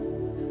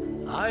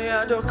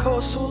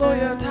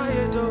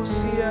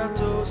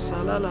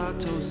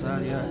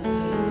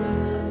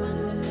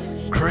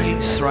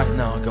 Grace right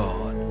now,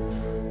 God.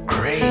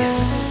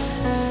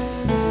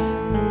 Grace.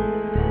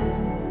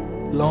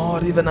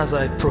 Lord, even as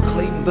I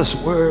proclaim these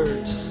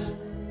words,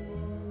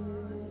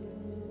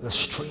 the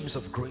streams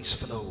of grace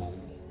flow.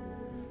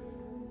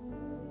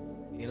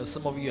 You know,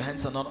 some of your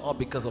hands are not up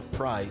because of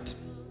pride.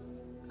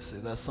 So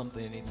that's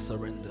something you need to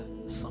surrender.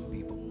 Some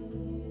people.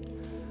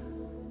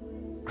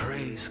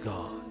 Grace,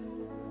 God.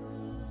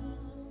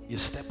 You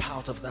step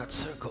out of that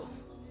circle.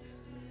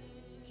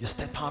 You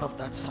step out of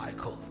that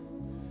cycle.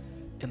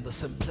 In the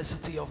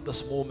simplicity of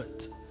this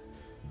moment,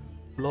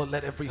 Lord,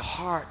 let every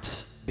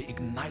heart be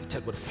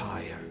ignited with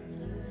fire.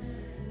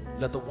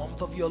 Let the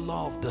warmth of your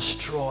love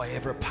destroy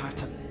every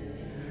pattern.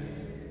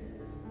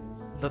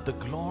 Let the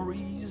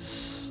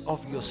glories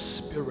of your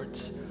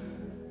spirit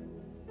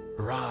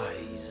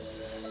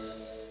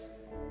rise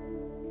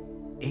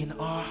in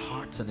our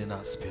hearts and in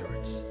our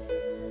spirits.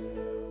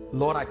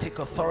 Lord, I take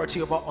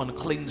authority over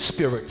unclean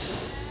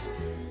spirits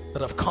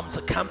that have come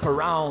to camp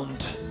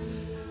around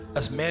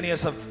as many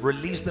as have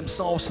released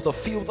themselves to the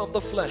field of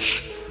the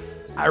flesh.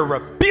 I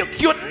rebuke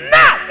you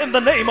now in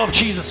the name of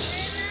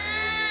Jesus.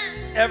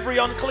 Every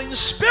unclean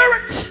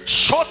spirit,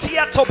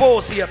 shotia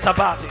tobosia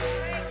tabatis,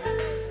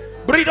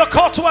 brido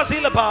kotua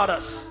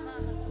zilebadas.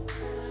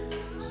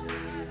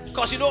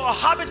 Because you know, a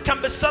habit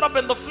can be set up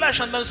in the flesh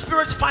and then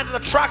spirits find it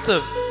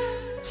attractive.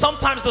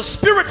 Sometimes the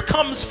spirit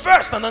comes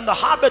first and then the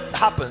habit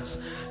happens.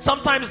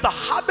 Sometimes the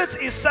habit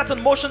is set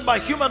in motion by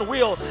human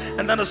will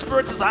and then the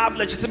spirit says, I have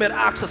legitimate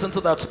access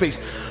into that space.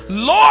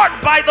 Lord,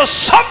 by the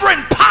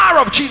sovereign power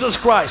of Jesus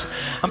Christ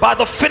and by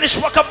the finished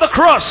work of the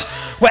cross,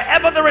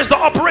 wherever there is the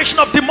operation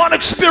of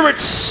demonic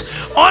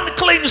spirits,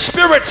 unclean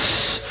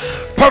spirits,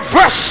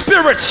 perverse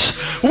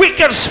spirits,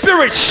 wicked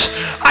spirits,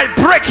 I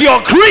break your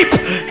grip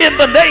in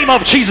the name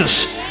of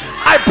Jesus.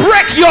 I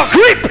break your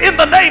grip in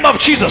the name of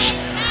Jesus.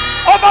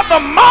 over the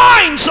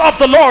minds of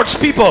the Lord's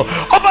people,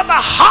 over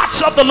the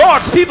hearts of the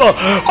Lord's people,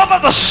 over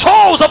the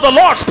souls of the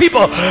Lord's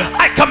people.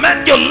 I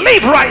command you,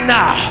 leave right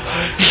now.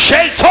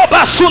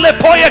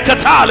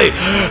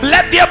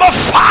 Let there be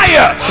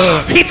fire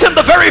hitting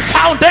the very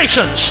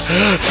foundations.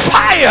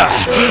 Fire,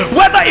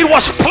 whether it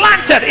was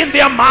planted in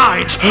their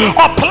minds,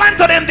 or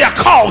planted in their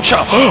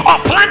culture, or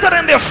planted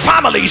in their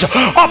families,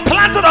 or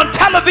planted on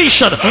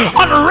television,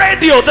 on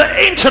radio, the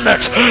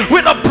internet,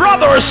 with a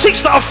brother or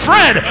sister or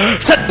friend.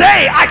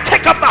 Today I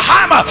take up the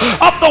hammer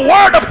of the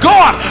word of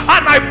God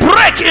and I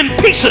break in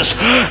pieces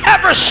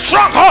every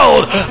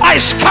stronghold. I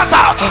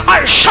scatter,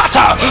 I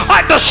shatter,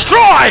 I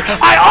destroy,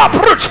 I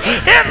uproot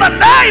in the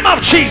name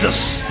of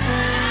Jesus.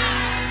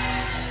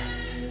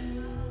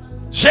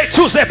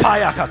 Jetuze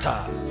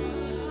payakata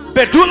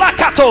bedula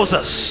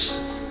katozas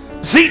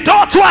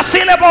zidotu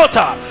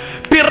asilebota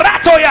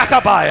birato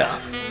yakabaya.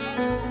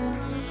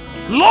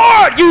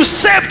 Lord, you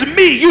saved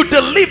me, you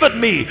delivered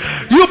me,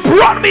 you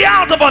brought me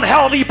out of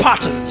unhealthy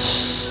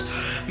patterns.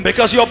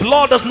 Because your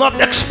blood does not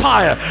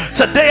expire.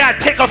 Today I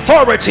take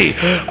authority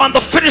on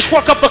the finished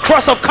work of the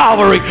cross of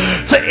Calvary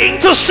to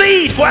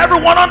intercede for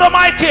everyone under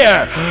my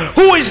care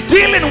who is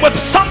dealing with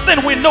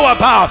something we know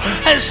about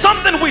and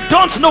something we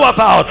don't know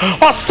about,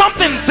 or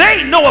something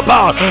they know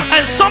about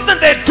and something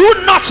they do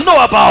not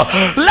know about.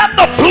 Let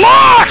the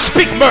blood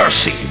speak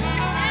mercy.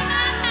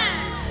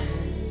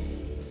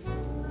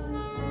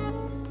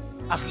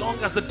 As long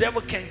as the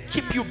devil can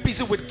keep you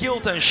busy with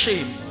guilt and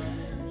shame,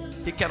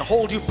 he can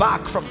hold you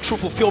back from true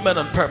fulfillment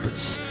and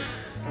purpose.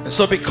 And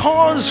so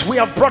because we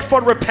have brought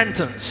forth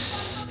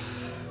repentance,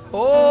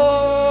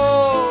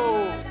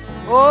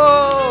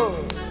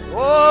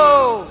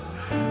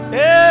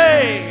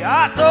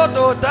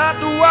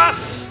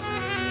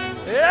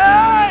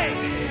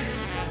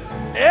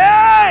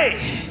 hey,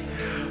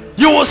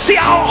 you will see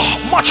how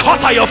much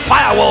hotter your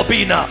fire will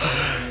be now.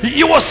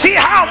 You will see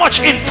how much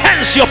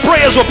intense your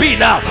prayers will be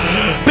now,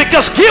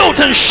 because guilt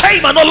and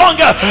shame are no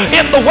longer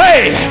in the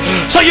way.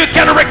 So you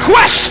can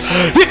request,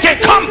 you can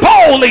come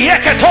boldly.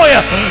 Let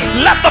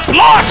the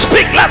blood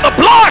speak, let the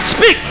blood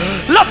speak,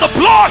 let the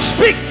blood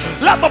speak,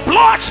 let the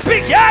blood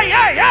speak.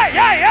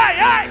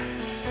 Yeah.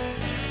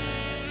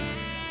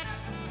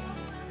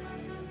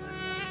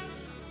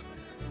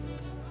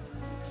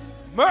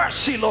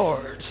 Mercy,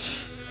 Lord.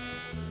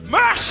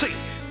 Mercy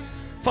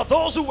for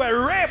those who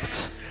were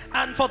raped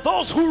and for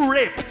those who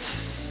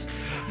raped.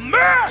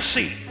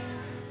 Mercy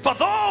for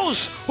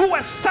those who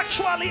were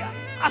sexually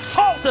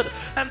assaulted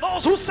and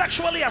those who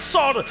sexually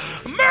assaulted.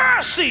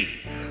 Mercy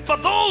for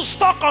those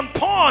stuck on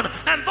porn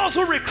and those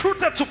who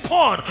recruited to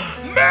porn.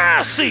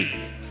 Mercy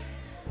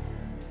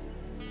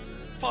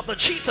for the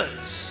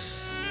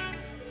cheaters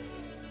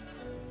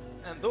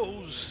and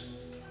those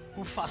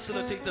who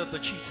facilitated the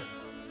cheating.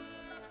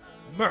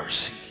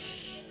 Mercy.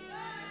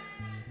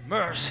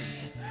 Mercy.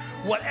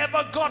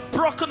 Whatever got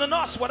broken in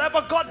us,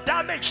 whatever got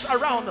damaged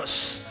around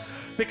us,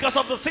 because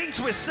of the things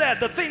we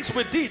said, the things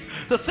we did,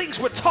 the things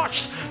we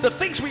touched, the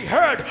things we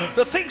heard,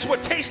 the things we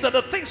tasted,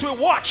 the things we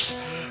watched,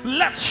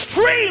 let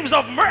streams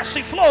of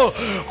mercy flow.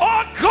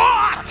 Oh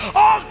God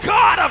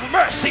of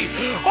mercy.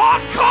 Oh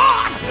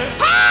God.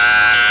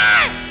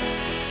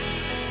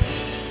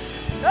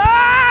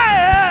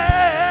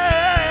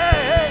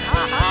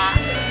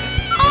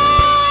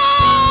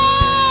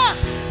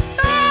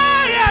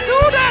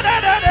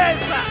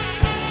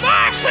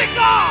 Mercy,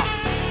 God.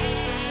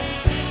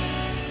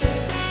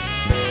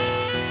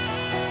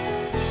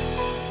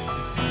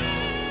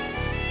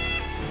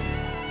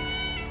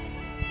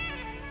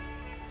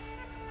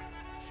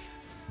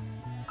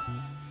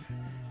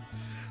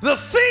 The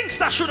things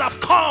that should have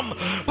come,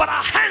 but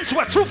our hands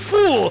were too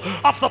full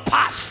of the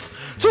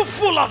past, too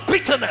full of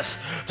bitterness,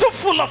 too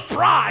full of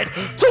pride,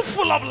 too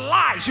full of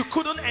lies. You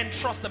couldn't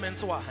entrust them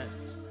into our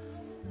hands.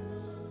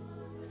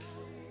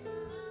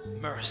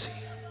 Mercy.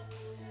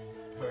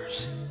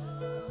 Mercy.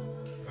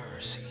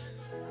 Mercy.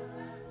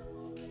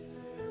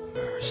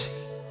 Mercy.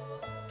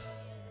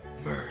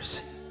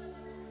 Mercy.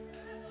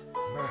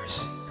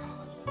 Mercy,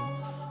 God.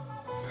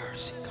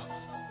 Mercy, God.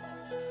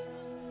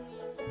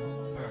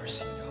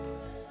 Mercy, God.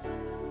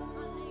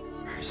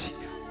 Mercy,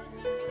 God.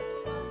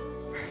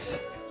 Mercy,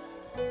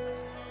 God.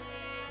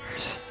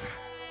 Mercy,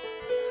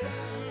 God.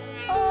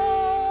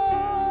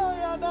 Oh,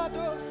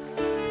 Yanados.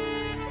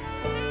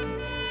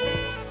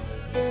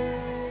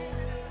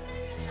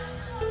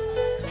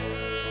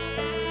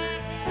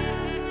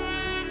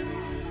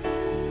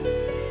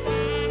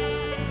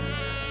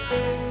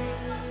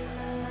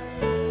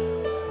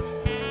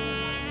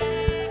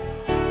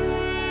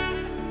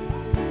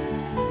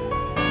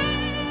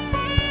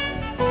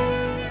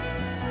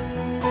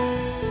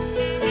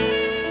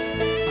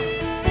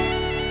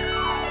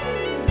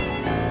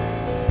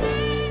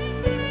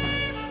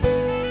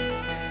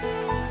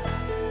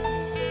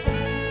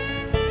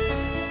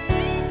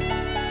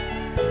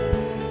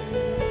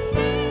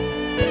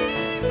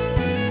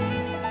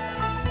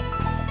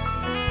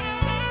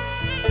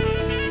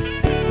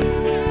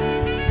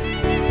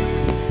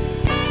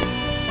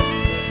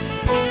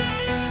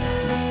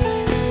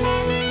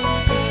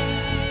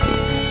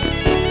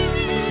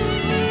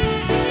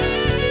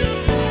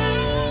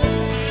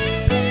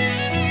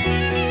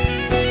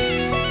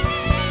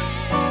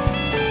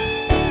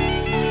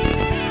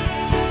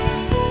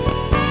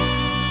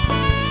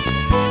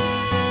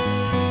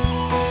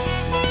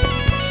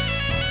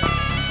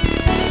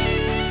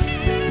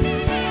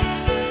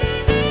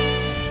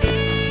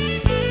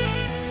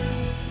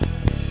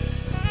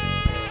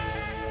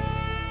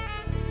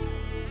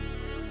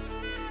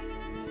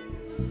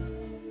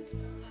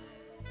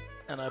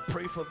 And I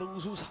pray for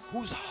those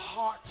whose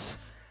hearts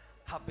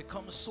have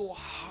become so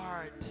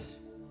hard,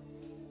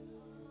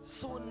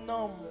 so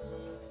numb,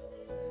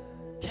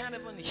 can't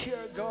even hear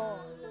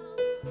God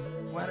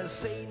when I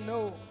say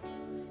no,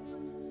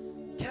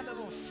 can't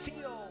even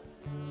feel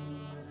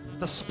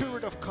the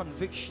spirit of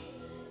conviction.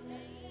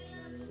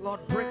 Lord,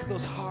 break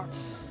those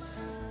hearts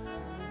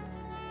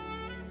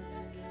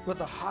with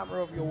the hammer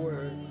of your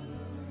word.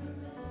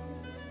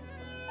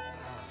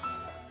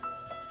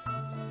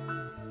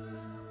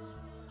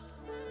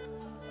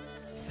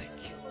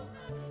 Thank you, Lord.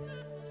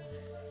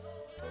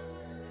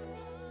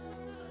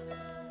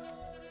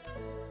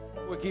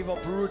 We give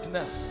up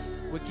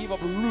rudeness. We give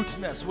up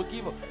rudeness. We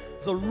give up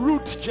the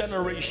rude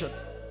generation,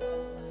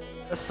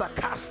 a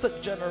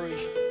sarcastic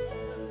generation.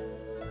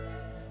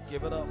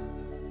 Give it up.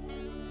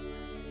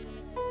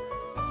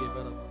 Give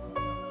it up.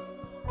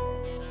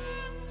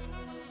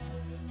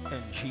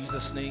 In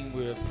Jesus' name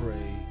we have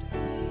prayed.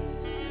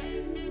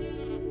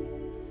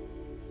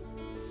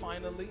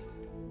 Finally,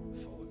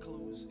 before we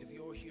close, if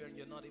you're here and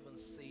you're not even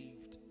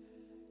saved,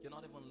 you're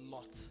not even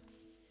Lot.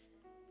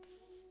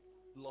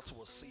 Lot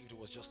was saved, it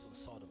was just in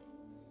Sodom.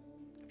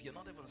 If you're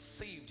not even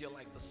saved, you're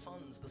like the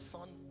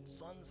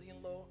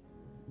sons-in-law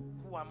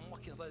who are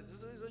mocking. It's like,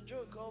 this is a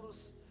joke, all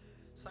this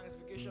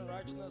sanctification,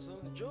 righteousness,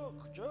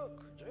 joke.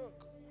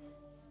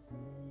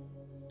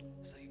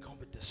 So you can't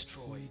be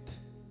destroyed.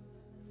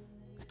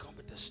 You can't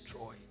be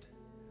destroyed.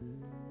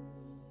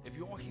 If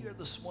you're here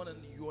this morning,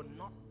 you're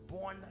not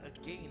born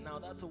again. Now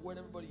that's a word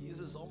everybody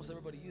uses, almost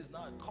everybody uses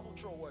now, a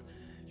cultural word.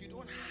 You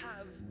don't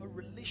have a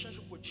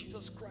relationship with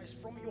Jesus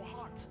Christ from your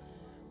heart,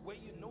 where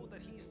you know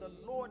that He's the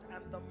Lord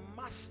and the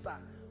Master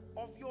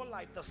of your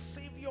life, the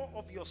Savior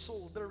of your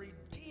soul, the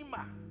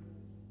Redeemer.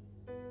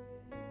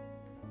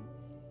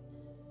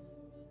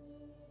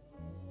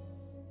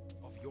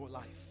 Of your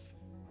life.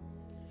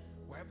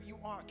 Wherever you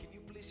are, can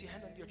you place your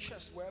hand on your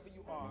chest? Wherever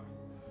you are,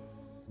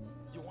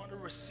 you want to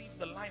receive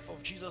the life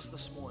of Jesus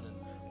this morning,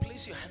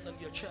 place your hand on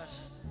your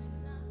chest.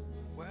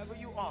 Wherever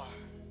you are,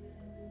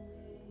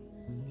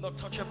 Lord,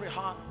 touch every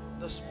heart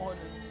this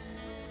morning.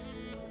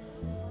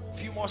 A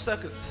few more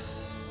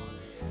seconds.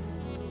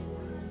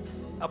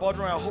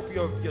 Abodron, I hope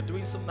you're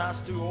doing some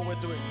nasty what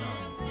we're doing now.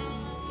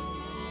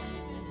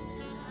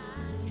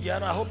 Yeah,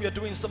 and I hope you're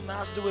doing some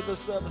nasty with this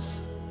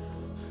service.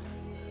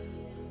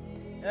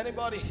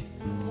 Anybody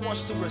who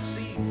wants to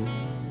receive?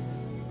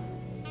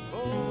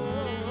 Oh,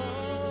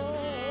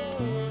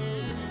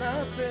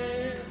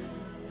 nothing.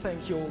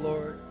 Thank you,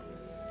 Lord.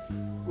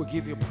 We'll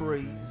give you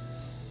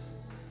praise.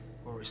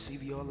 We'll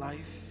receive your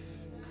life.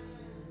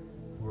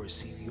 We'll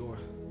receive your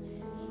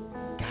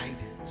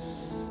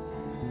guidance,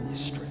 your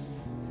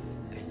strength.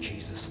 In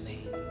Jesus'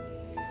 name.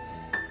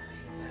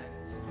 Amen.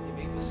 You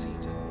may be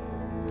seated.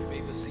 You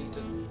may be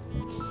seated.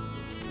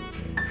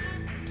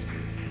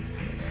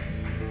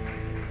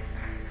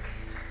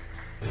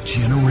 A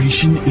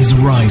generation is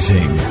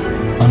rising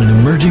on an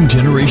emerging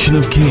generation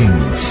of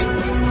kings.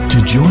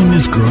 To join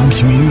this growing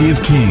community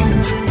of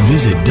kings,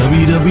 visit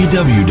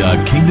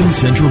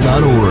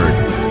www.kingdomcentral.org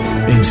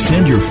and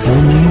send your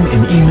full name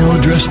and email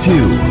address to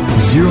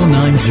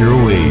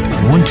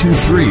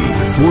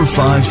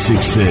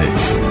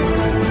 0908-123-4566.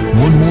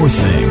 One more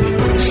thing,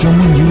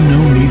 someone you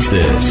know needs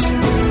this.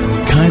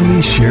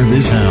 Kindly share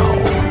this now.